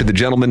time to the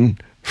gentleman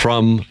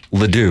from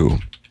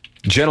Ladue.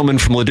 Gentleman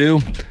from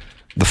Ladue,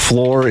 the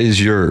floor is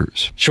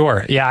yours.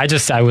 Sure. Yeah, I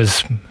just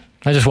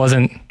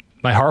wasn't,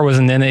 my heart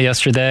wasn't in it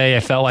yesterday. I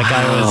felt like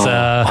I was...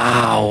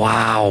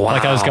 Wow.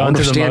 Like I was going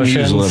through the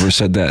motions. Whoever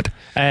said that.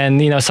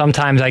 And,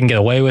 sometimes I can get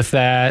away with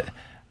that.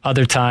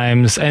 Other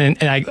times, and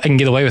I can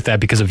get away with that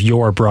because of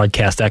your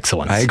broadcast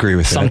excellence. I agree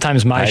with that.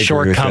 Sometimes my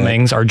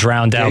shortcomings are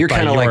drowned out by your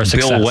success. You're kind of like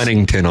Bill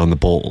Wennington on the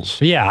Bulls.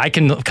 Yeah, I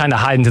can kind of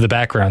hide into the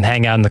background,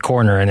 hang out in the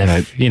corner, and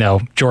if,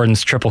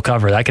 Jordan's triple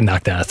covered, I can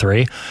knock down a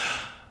 3.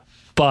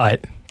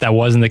 But that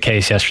wasn't the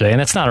case yesterday,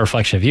 and it's not a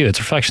reflection of you. It's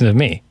a reflection of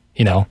me.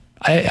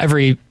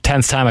 Every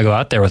 10th time I go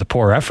out there with a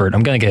poor effort,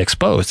 I'm going to get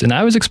exposed. And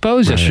I was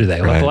exposed yesterday.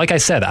 Right. Like I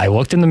said, I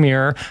looked in the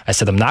mirror. I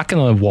said, I'm not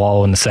going to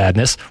wallow in the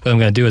sadness. What I'm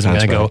going to do is I'm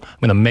going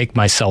to make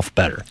myself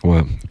better.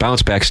 Well,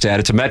 bounce back stat.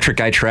 It's a metric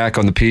I track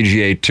on the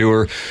PGA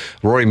Tour.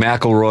 Rory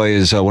McIlroy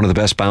is one of the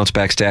best bounce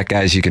back stat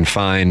guys you can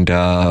find.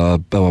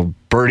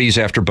 Birdies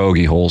after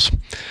bogey holes.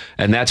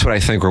 And that's what I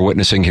think we're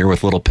witnessing here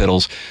with Little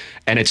Piddles.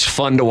 And it's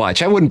fun to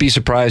watch. I wouldn't be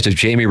surprised if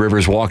Jamie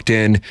Rivers walked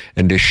in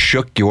and just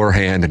shook your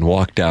hand and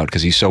walked out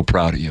because he's so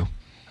proud of you.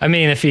 I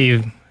mean, if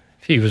he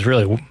was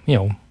really,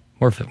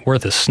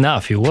 worth his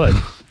snuff, he would.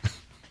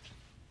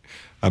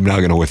 I'm now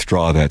going to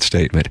withdraw that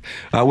statement.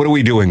 What are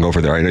we doing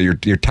over there? I know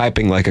you're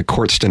typing like a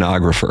court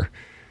stenographer.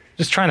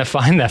 Just trying to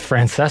find that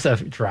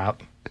Francesa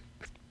drop.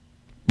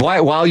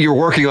 While you're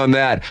working on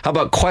that, how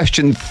about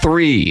question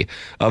 3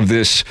 of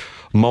this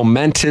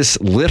momentous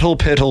Little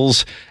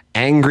Piddles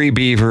Angry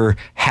Beaver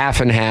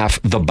half and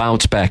half, the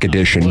bounce back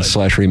edition /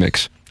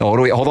 remix. Oh,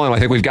 hold on. I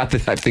think we've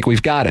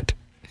got it.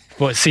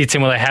 Well, see,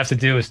 Tim, what I have to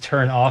do is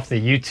turn off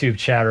the YouTube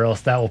chat, or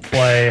else that will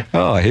play.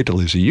 Oh, I hate to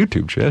lose the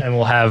YouTube chat. And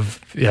we'll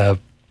have,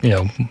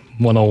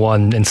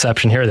 101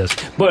 Inception. Here it is.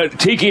 But,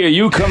 Tiki, are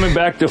you coming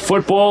back to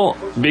football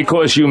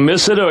because you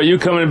miss it, or are you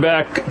coming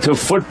back to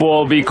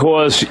football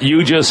because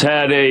you just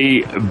had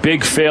a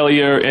big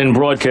failure in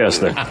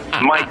broadcasting?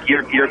 Mike,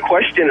 your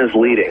question is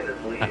leading.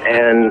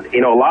 And,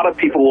 a lot of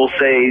people will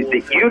say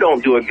that you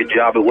don't do a good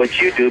job at what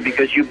you do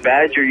because you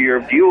badger your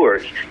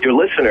viewers, your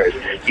listeners.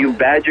 You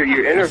badger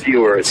your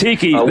interviewers.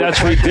 Tiki,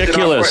 that's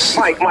ridiculous.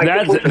 Mike,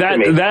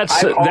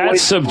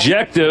 that's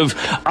subjective.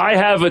 I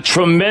have a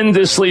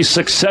tremendously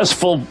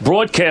successful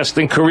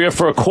broadcasting career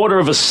for a quarter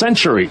of a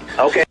century.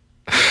 Okay.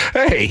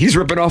 Hey, he's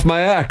ripping off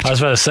my act. I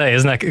was about to say,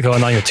 isn't that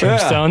going on your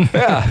tombstone?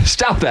 Yeah,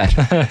 stop that.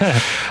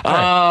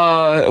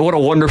 What a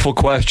wonderful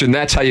question.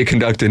 That's how you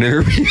conduct an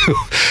interview.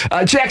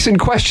 Jackson,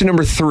 question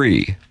number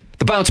 3.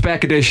 The bounce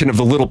back edition of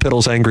the Little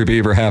Piddles Angry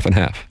Beaver half and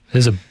half.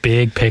 This is a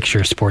big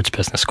picture sports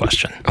business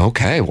question.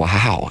 Okay,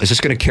 wow. Is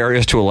this going to carry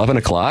us to 11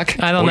 o'clock?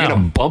 I don't know. Are we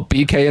going to bump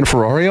BK and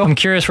Ferrario? I'm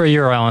curious where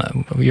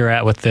you're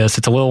at with this.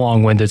 It's a little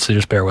long-winded, so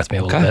just bear with me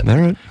a little bit. All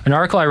right. An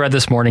article I read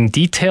this morning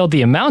detailed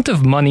the amount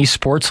of money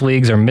sports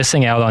leagues are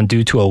missing out on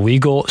due to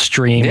illegal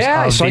streams of the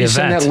event. Yeah, I saw you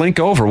send that link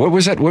over. What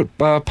was that? What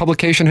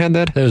publication had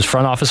that? It was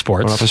Front Office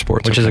Sports. Front Office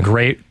Sports, which is a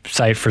great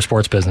site for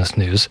sports business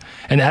news.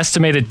 An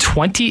estimated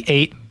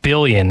 $28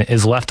 billion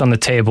is left on the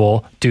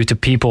table due to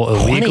people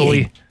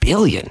illegally.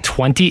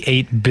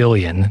 $28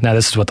 billion. Now,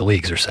 this is what the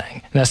leagues are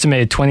saying. An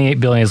estimated $28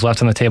 billion is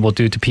left on the table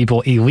due to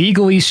people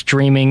illegally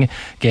streaming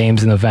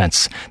games and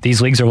events.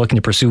 These leagues are looking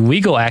to pursue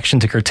legal action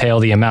to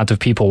curtail the amount of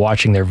people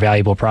watching their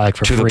valuable product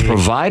for free. To the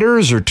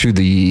providers or to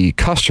the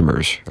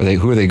customers?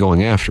 Who are they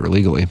going after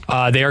illegally?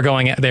 They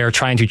are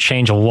trying to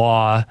change a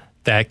law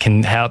that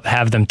can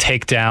have them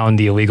take down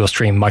the illegal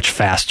stream much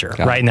faster.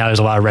 Right now, there's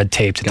a lot of red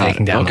tape to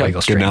taking down the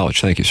illegal stream. Good knowledge.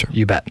 Thank you, sir.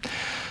 You bet.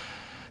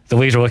 The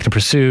leagues are looking to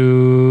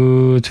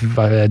pursue.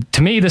 To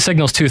me, this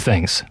signals two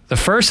things. The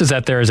first is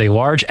that there is a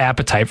large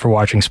appetite for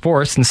watching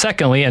sports. And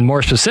secondly, and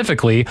more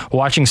specifically,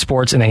 watching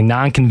sports in a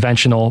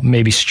non-conventional,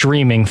 maybe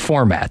streaming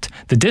format.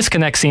 The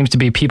disconnect seems to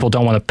be people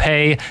don't want to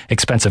pay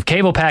expensive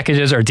cable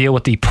packages or deal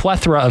with the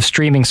plethora of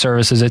streaming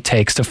services it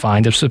takes to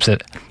find a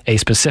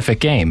specific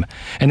game.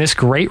 And this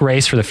great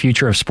race for the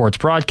future of sports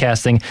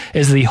broadcasting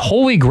is the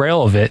holy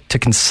grail of it to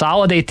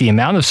consolidate the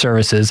amount of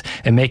services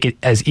and make it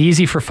as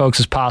easy for folks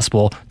as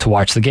possible to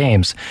watch the game.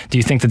 Do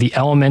you think that the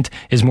element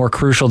is more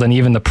crucial than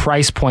even the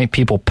price point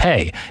people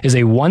pay? Is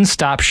a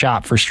one-stop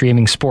shop for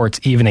streaming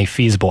sports even a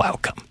feasible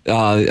outcome?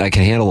 I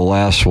can handle the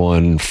last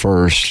one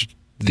first.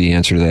 The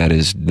answer to that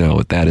is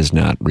no, that is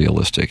not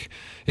realistic.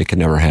 It can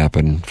never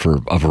happen for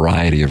a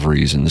variety of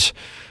reasons.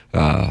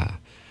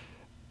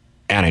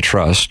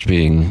 Antitrust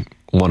being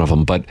one of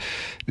them. But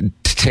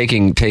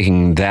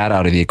taking that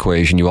out of the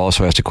equation, you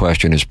also asked a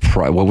question,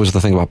 what was the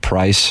thing about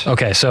price?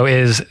 Okay, so I'll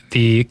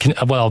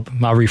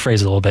rephrase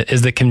it a little bit.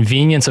 Is the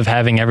convenience of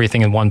having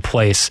everything in one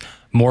place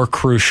more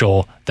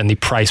crucial than the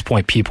price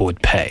point people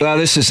would pay? Well,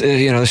 this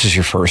is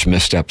your first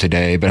misstep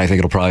today, but I think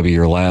it'll probably be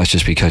your last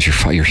just because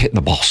you're hitting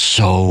the ball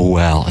so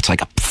well. It's like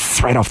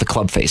right off the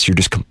club face. You're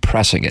just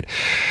compressing it.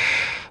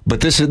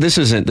 But this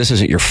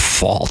isn't your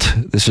fault.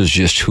 This is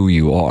just who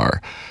you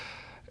are.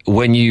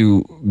 When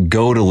you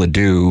go to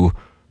Ladue,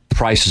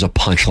 price is a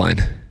punchline.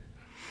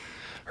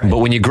 Right. But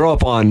when you grow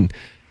up on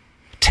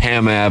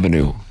Tam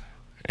Avenue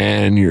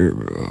and you're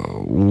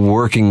a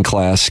working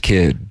class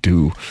kid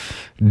who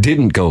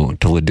didn't go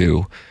to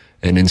Ladue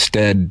and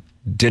instead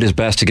did his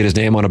best to get his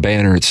name on a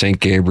banner at St.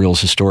 Gabriel's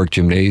Historic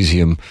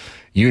Gymnasium,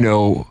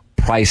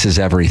 price is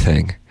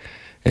everything.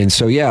 And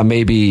so, yeah,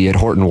 maybe at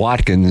Horton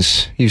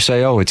Watkins, you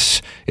say, oh,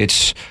 it's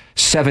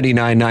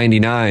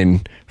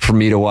 $79.99 for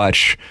me to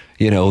watch,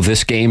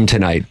 this game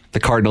tonight, the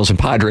Cardinals and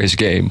Padres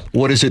game.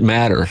 What does it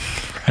matter?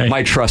 Right.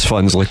 My trust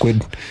fund's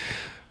liquid.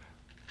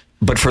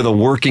 But for the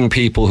working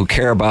people who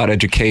care about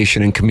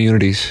education and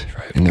communities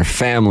and their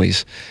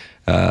families,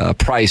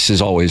 price is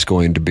always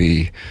going to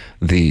be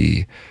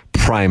the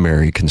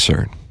primary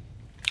concern.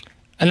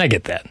 And I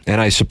get that. And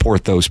I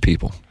support those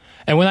people.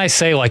 And when I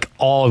say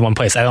all in one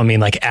place, I don't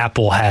mean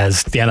Apple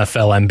has the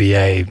NFL,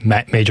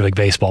 NBA, Major League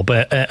Baseball,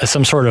 but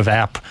some sort of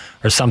app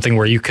or something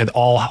where you could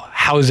all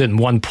house it in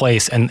one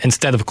place. And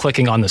instead of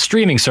clicking on the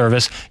streaming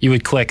service, you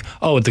would click,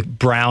 oh, the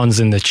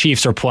Browns and the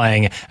Chiefs are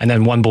playing. And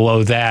then one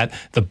below that,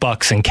 the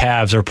Bucks and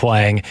Cavs are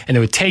playing. And it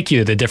would take you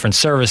to the different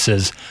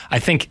services. I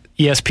think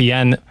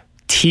ESPN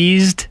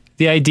teased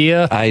the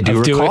idea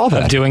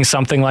of doing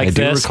something like this.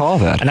 I do recall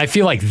that. And I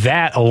feel like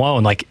that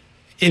alone,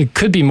 it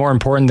could be more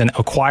important than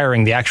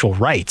acquiring the actual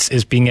rights,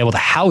 is being able to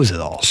house it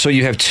all. So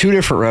you have two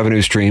different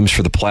revenue streams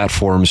for the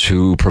platforms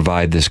who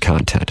provide this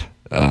content.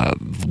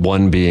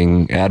 One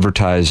being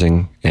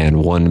advertising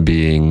and one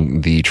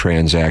being the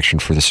transaction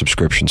for the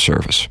subscription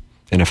service.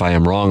 And if I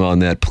am wrong on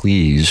that,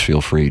 please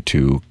feel free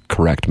to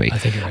correct me. I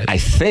think you're right. I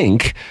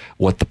think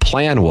what the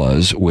plan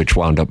was, which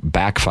wound up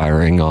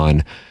backfiring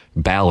on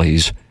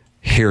Bally's,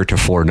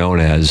 heretofore known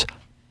as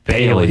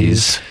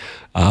Bailey's,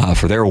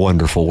 for their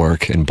wonderful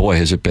work, and boy,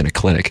 has it been a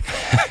clinic.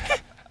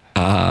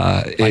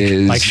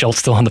 Mike Schultz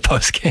still on the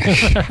post game.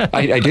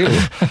 I do.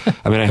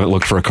 I mean, I haven't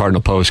looked for a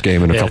Cardinal post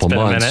game in a couple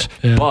months,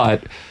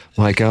 but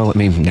let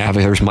me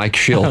navigate. There's Mike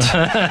Schultz.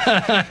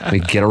 Let me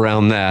get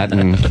around that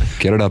and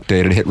get it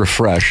updated. Hit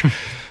refresh.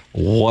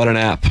 What an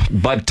app!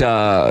 But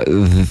I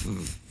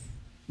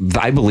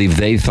believe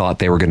they thought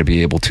they were going to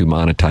be able to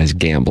monetize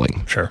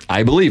gambling. Sure,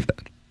 I believe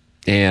that.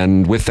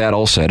 And with that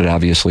all said, it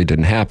obviously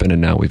didn't happen, and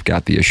now we've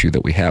got the issue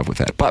that we have with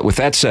that. But with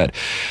that said,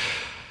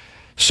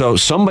 so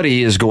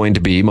somebody is going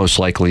to be, most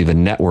likely the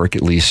network,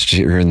 at least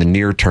here in the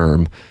near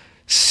term,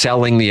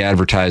 selling the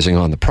advertising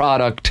on the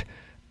product,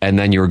 and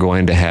then you're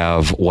going to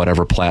have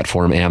whatever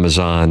platform,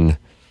 Amazon,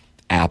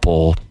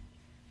 Apple,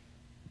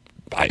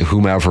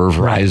 whomever,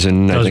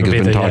 Verizon, I think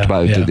has been talked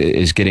about,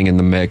 is getting in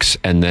the mix,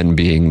 and then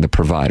being the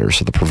provider.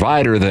 So the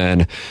provider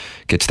then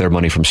gets their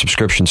money from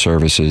subscription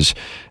services,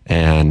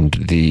 and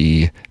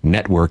the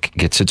network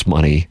gets its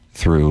money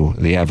through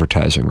the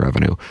advertising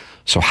revenue.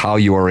 So how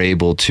you are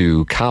able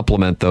to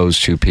complement those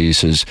two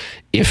pieces,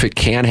 if it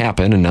can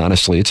happen, and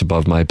honestly, it's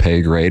above my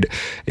pay grade,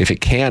 if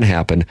it can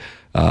happen,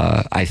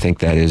 I think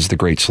that is the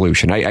great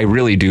solution. I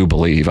really do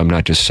believe, I'm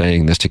not just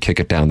saying this to kick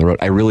it down the road,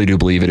 I really do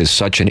believe it is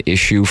such an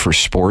issue for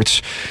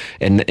sports,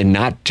 and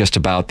not just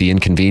about the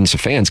inconvenience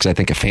of fans, because I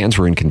think if fans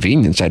were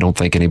inconvenienced, I don't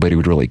think anybody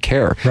would really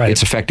care. Right.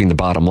 It's affecting the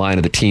bottom line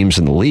of the teams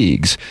and the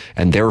leagues,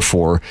 and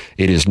therefore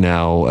it is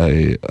now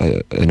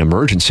an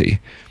emergency,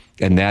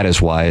 and that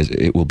is why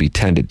it will be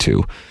tended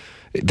to.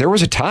 There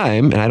was a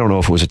time, and I don't know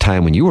if it was a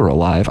time when you were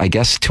alive, I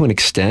guess to an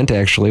extent,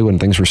 actually, when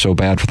things were so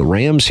bad for the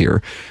Rams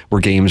here,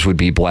 where games would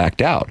be blacked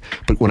out.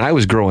 But when I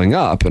was growing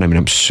up, and I mean,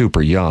 I'm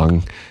super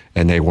young,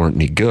 and they weren't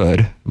any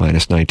good,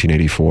 minus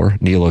 1984,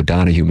 Neil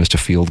O'Donoghue missed a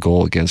field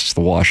goal against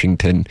the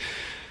Washington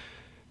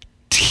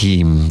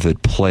team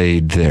that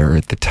played there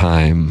at the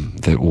time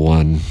that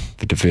won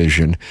the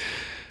division.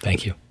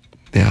 Thank you.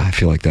 Yeah, I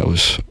feel like that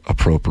was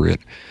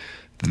appropriate.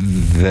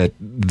 That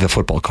the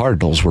football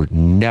Cardinals were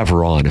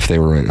never on if they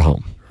were at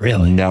home.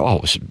 Really? No,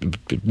 it was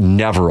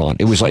never on.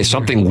 It was like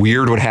something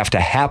weird would have to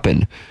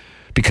happen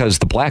because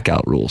the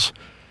blackout rules.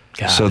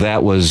 So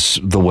that was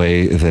the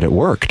way that it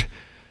worked.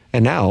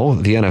 And now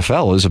the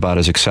NFL is about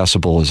as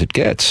accessible as it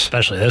gets.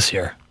 Especially this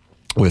year.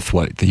 With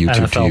what, the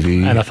YouTube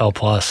TV? NFL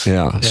Plus.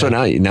 Yeah. So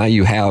now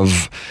you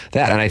have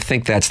that, and I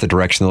think that's the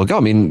direction they'll go.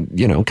 I mean,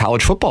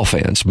 college football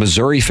fans,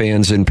 Missouri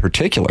fans in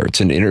particular.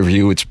 It's an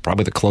interview. It's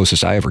probably the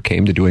closest I ever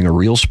came to doing a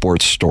real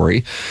sports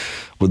story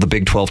with the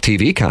Big 12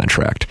 TV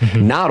contract.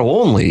 Mm-hmm. Not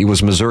only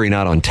was Missouri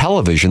not on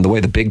television, the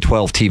way the Big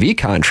 12 TV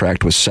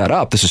contract was set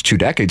up, this is 2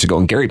 decades ago,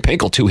 and Gary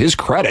Pinkel, to his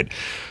credit,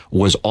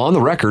 was on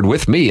the record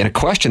with me in a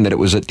question that it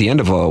was at the end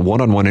of a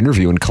one-on-one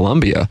interview in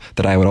Columbia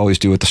that I would always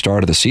do at the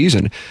start of the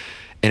season.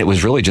 And it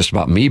was really just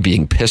about me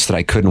being pissed that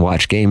I couldn't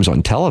watch games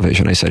on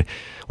television. I said,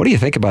 what do you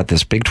think about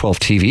this Big 12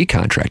 TV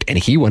contract? And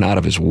he went out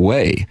of his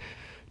way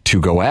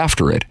to go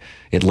after it.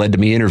 It led to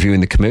me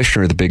interviewing the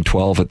commissioner of the Big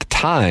 12 at the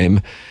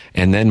time,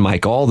 and then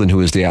Mike Alden, who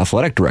is the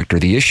athletic director.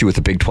 The issue with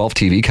the Big 12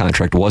 TV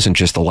contract wasn't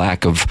just the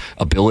lack of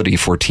ability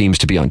for teams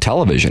to be on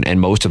television, and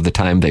most of the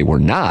time they were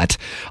not,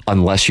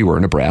 unless you were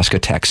Nebraska,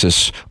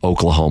 Texas,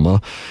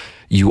 Oklahoma.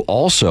 You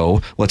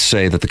also, let's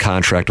say that the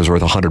contract was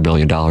worth $100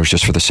 million,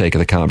 just for the sake of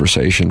the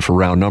conversation, for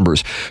round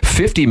numbers.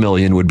 $50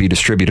 million would be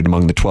distributed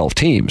among the 12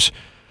 teams,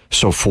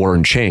 so 4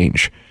 and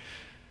change.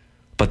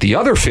 But the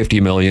other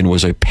 $50 million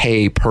was a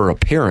pay per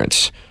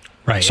appearance.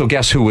 Right. So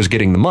guess who was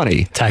getting the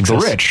money?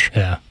 Texas. The rich.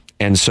 Yeah.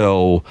 And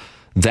so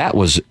that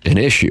was an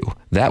issue.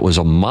 That was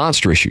a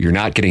monster issue. You're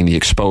not getting the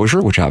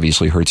exposure, which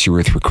obviously hurts you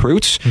with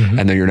recruits,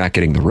 and then you're not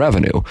getting the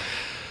revenue.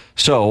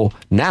 So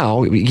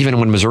now, even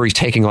when Missouri's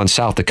taking on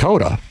South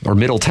Dakota or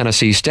Middle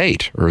Tennessee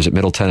State, or is it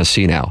Middle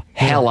Tennessee now?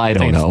 Hell, I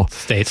don't know.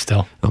 State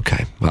still.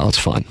 Okay, well, it's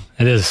fun.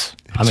 It is.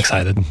 I'm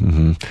excited.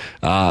 Mm-hmm.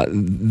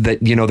 That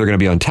they're going to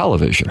be on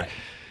television, right,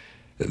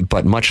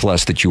 but much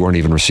less that you weren't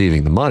even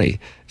receiving the money.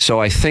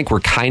 So I think we're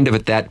kind of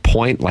at that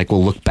point, like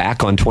we'll look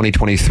back on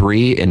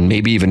 2023 and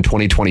maybe even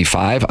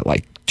 2025,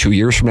 like 2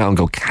 years from now, and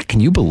go, God, can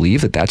you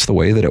believe that that's the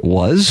way that it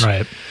was?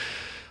 Right.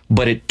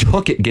 But it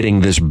took it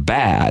getting this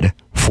bad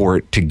for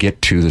it to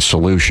get to the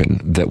solution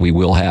that we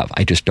will have.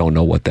 I just don't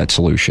know what that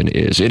solution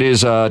is. It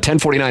is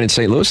 10:49 in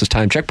St. Louis. This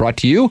time check brought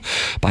to you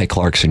by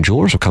Clarkson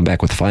Jewelers. We'll come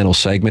back with the final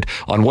segment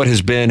on what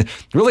has been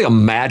really a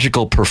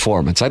magical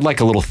performance. I'd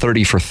like a little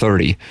 30 for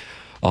 30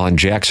 on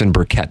Jackson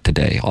Burkett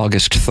today,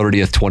 August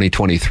 30th,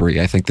 2023.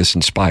 I think this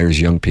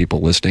inspires young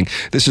people listening.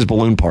 This is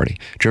Balloon Party,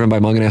 driven by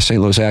Munganess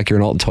St. Louis Acura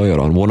and Alton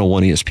Toyota on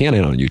 101 ESPN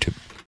and on YouTube.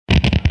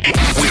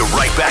 We're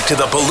right back to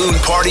the Balloon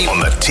Party on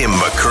the Tim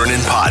McKernan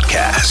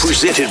Podcast.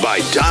 Presented by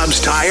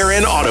Dobbs Tire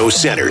and Auto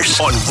Centers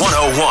on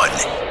 101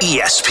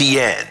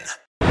 ESPN.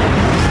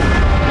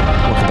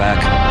 Welcome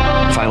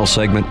back. Final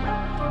segment.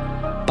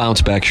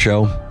 Bounce back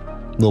show.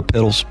 Little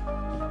piddles.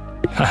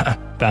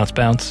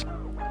 Bounce.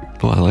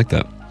 Oh, I like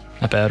that.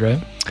 Not bad,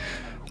 right?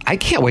 I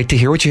can't wait to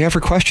hear what you have for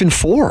question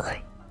 4.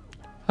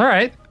 All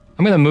right.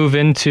 I'm going to move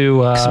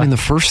into... the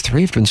first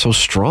 3 have been so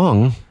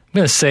strong. I'm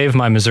going to save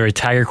my Missouri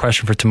Tiger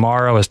question for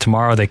tomorrow, as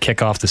tomorrow they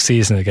kick off the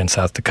season against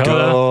South Dakota.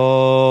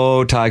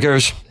 Go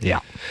Tigers.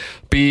 Yeah.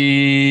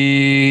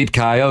 Beat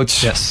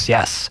Coyotes.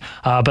 Yes.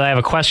 But I have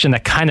a question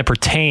that kind of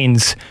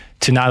pertains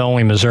to not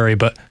only Missouri,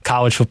 but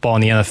college football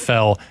and the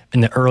NFL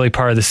in the early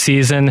part of the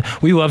season.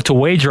 We love to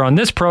wager on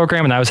this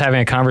program, and I was having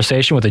a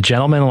conversation with a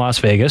gentleman in Las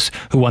Vegas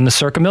who won the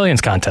Circa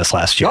Millions contest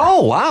last year.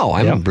 Oh, wow.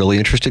 I'm really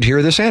interested to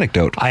hear this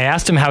anecdote. I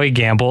asked him how he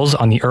gambles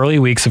on the early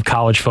weeks of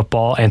college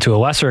football and to a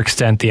lesser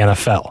extent the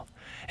NFL.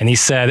 And he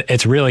said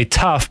it's really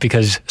tough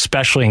because,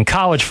 especially in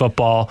college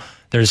football,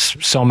 there's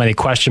so many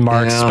question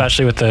marks,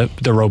 especially with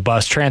the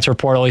robust transfer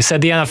portal. He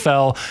said the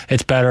NFL,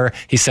 it's better.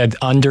 He said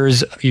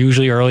unders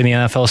usually early in the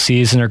NFL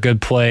season are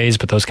good plays,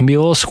 but those can be a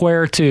little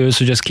square too,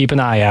 so just keep an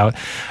eye out.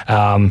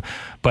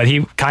 But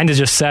he kind of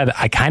just said,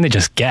 I kind of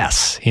just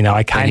guess. He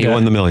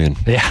won the million.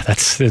 Yeah,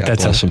 that's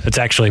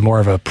actually more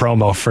of a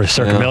promo for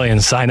Circa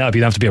Millions. Sign up.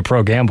 You don't have to be a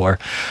pro gambler.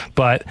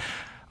 But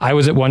I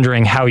was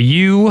wondering how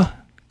you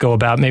go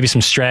about, maybe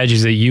some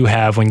strategies that you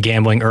have when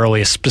gambling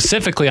early,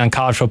 specifically on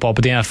college football,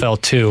 but the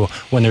NFL too,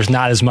 when there's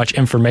not as much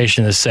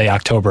information as, say,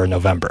 October or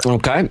November.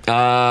 Okay.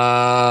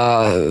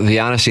 The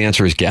honest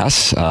answer is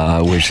guess,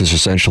 which is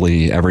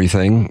essentially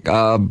everything.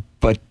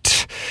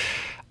 But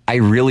I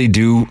really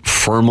do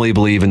firmly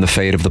believe in the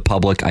fate of the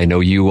public. I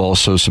know you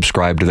also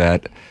subscribe to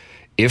that.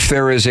 If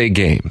there is a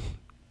game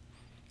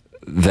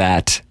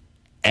that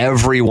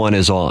everyone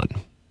is on,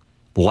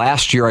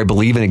 last year, I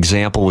believe an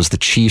example was the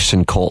Chiefs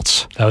and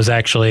Colts. That was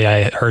actually,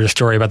 I heard a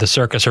story about the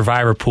Circa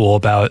Survivor pool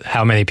about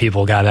how many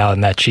people got out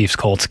in that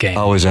Chiefs-Colts game.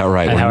 Oh, is that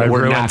right? And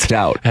we're knocked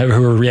out.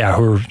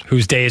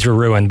 Whose days were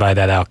ruined by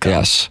that outcome.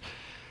 Yes.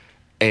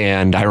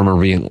 And I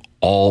remember being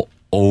all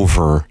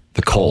over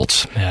the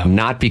Colts. Yeah.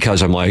 Not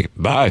because I'm like,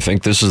 I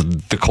think this is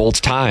the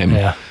Colts'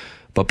 time,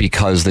 but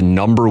because the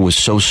number was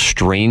so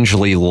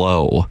strangely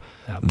low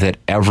that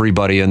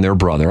everybody and their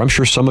brother, I'm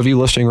sure some of you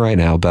listening right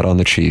now, bet on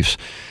the Chiefs.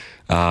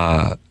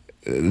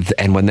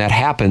 And when that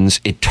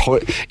happens,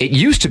 it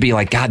used to be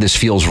like, God, this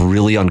feels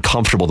really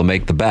uncomfortable to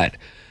make the bet.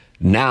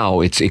 Now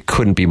it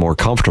couldn't be more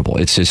comfortable.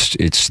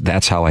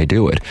 That's how I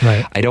do it.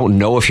 Right. I don't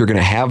know if you're going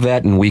to have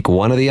that in week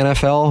 1 of the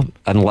NFL,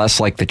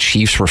 unless like the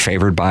Chiefs were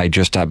favored by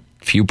just a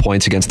few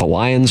points against the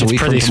Lions a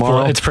week from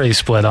tomorrow. It's pretty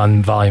split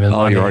on volume and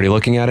Monday. You're already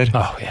looking at it?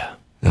 Oh, yeah.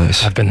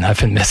 Nice. I've been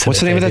missing. What's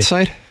the name of that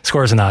site?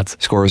 Scores and Odds.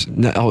 Scores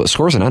and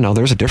Odds. No,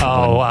 there's a different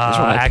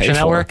one. Action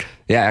Network?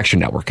 Yeah, Action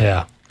Network.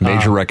 Yeah.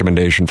 Major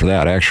recommendation for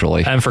that,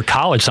 actually. And for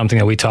college, something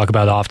that we talk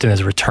about often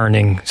is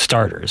returning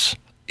starters.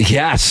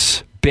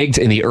 Yes. Big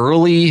in the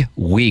early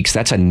weeks.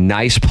 That's a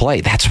nice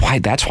play. That's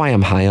why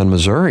I'm high on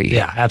Missouri.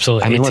 Yeah,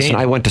 absolutely. I mean, listen,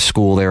 I went to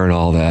school there and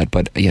all that,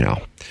 but,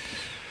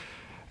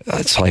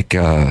 it's like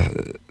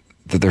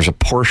there's a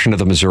portion of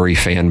the Missouri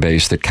fan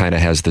base that kind of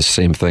has the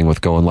same thing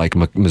with going like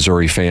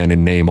Missouri fan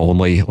in name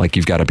only. Like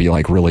you've got to be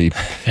like really, you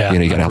got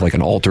to have like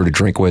an altar to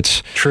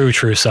Drinkwitz. True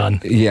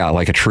son. Yeah,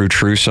 like a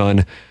true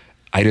son.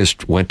 I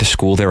just went to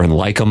school there and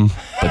like them,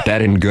 but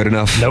that isn't good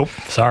enough. Nope,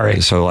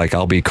 sorry. So, like,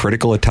 I'll be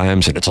critical at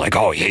times, and it's like,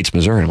 oh, he hates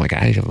Missouri. And I'm like,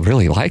 I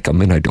really like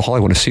them, and all I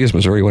want to see is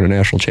Missouri win a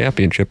national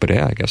championship. But,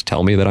 yeah, I guess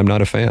tell me that I'm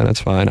not a fan.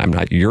 That's fine. I'm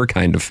not your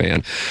kind of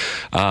fan.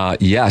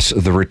 Yes,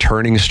 the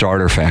returning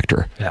starter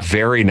factor. Yeah.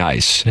 Very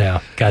nice.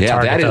 Yeah,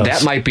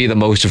 that might be the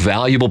most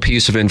valuable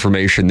piece of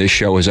information this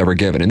show has ever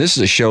given. And this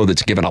is a show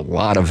that's given a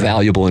lot of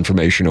valuable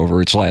information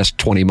over its last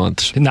 20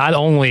 months. Not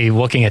only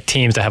looking at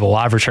teams that have a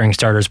lot of returning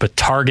starters, but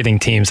targeting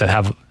teams that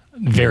have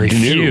very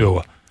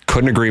few.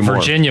 Couldn't agree more.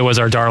 Virginia was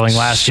our darling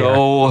last year.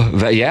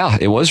 Yeah,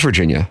 it was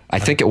Virginia. I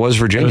think it was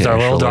Virginia. It was our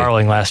little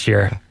darling last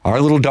year. Our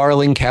little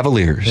darling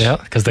Cavaliers. Yeah,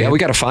 because we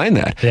got to find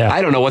that. Yeah.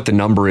 I don't know what the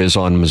number is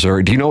on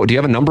Missouri. Do you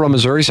have a number on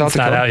Missouri, South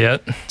Dakota? It's not out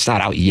yet. It's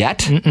not out yet?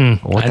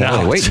 Mm-mm. What the hell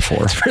are they waiting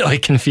for? It's really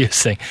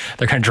confusing.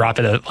 They're going to drop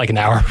it at like an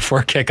hour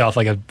before kickoff,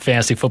 like a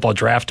fantasy football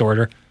draft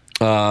order.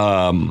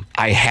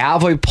 I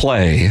have a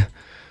play,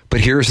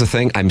 but here's the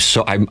thing.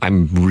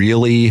 I'm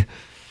really...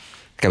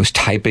 I was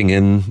typing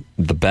in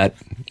the bet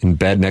in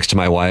bed next to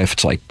my wife.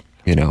 It's like,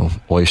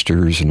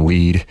 oysters and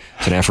weed.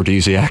 It's an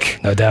aphrodisiac.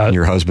 No doubt. And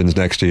your husband's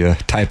next to you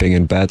typing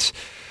in bets.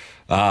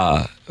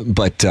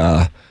 But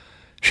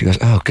she goes,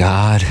 oh,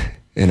 God.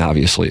 And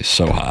obviously it's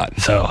so hot.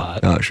 So hot.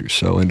 Oh, she was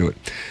so into it.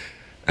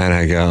 And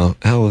I go,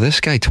 oh,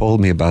 this guy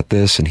told me about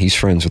this, and he's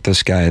friends with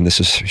this guy, and this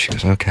is... She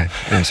goes, okay.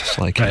 And it's just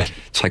like,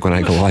 It's like when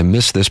I go, well, I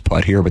missed this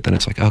putt here, but then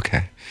it's like,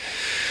 okay.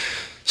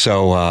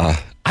 So...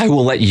 I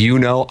will let you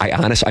know.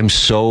 I'm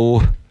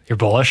so... You're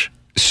bullish?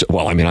 So,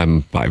 well, I mean,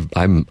 I'm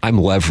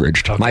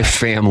leveraged. Okay. My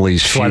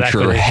family's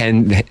future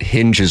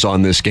hinges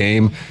on this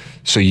game,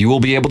 so you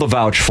will be able to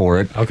vouch for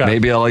it. Okay.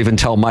 Maybe I'll even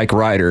tell Mike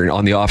Ryder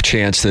on the off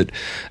chance that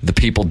the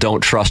people don't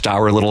trust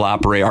our little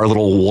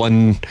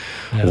one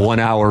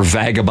hour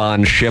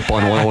vagabond ship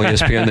on 101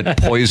 ESPN that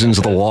poisons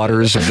the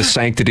waters of the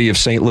sanctity of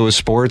St. Louis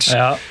sports.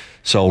 Yeah.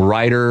 So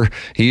Ryder,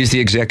 he's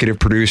the executive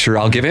producer.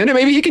 I'll give in, and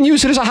maybe he can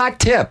use it as a hot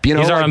tip. He's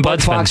like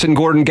Bud Fox and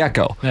Gordon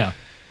Gekko. Yeah.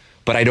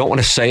 But I don't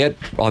want to say it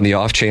on the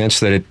off chance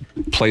that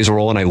it plays a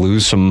role and I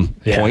lose some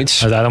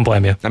points. I don't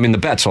blame you. I mean, the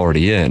bet's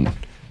already in,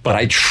 but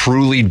I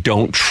truly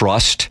don't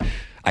trust.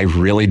 I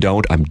really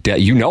don't. I'm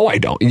dead. I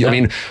don't. Yeah. I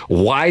mean,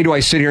 why do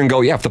I sit here and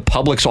go, if the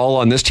public's all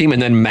on this team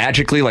and then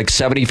magically like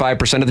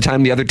 75% of the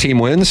time the other team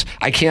wins?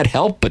 I can't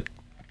help but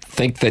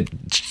think that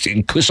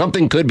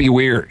something could be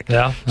weird.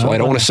 Yeah. So I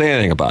don't want to say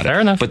anything about it. Fair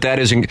enough. But that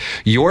is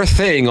your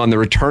thing on the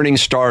returning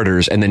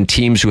starters and then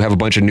teams who have a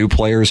bunch of new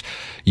players.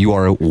 You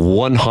are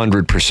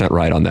 100%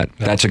 right on that.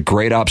 Yeah. That's a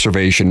great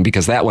observation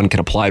because that one can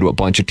apply to a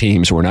bunch of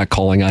teams who are not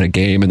calling out a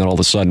game and then all of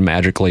a sudden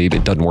magically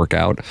it doesn't work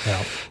out.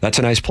 Yeah. That's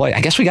a nice play.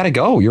 I guess we got to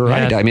go. You're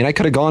right. I mean, I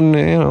could have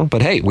gone,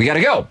 but hey, we got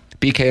to go.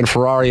 BK and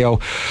Ferrario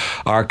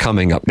are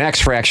coming up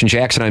next. For Action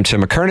Jackson, I'm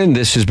Tim McKernan.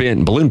 This has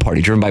been Balloon Party,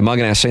 driven by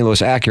Mugganass St.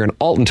 Louis Acura and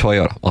Alton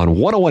Toyota on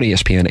 101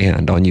 ESPN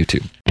and on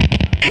YouTube.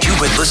 You've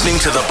been listening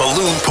to the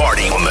Balloon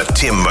Party on the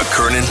Tim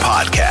McKernan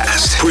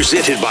Podcast,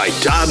 presented by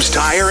Dobbs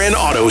Tire and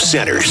Auto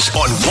Centers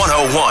on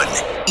 101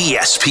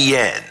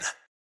 ESPN.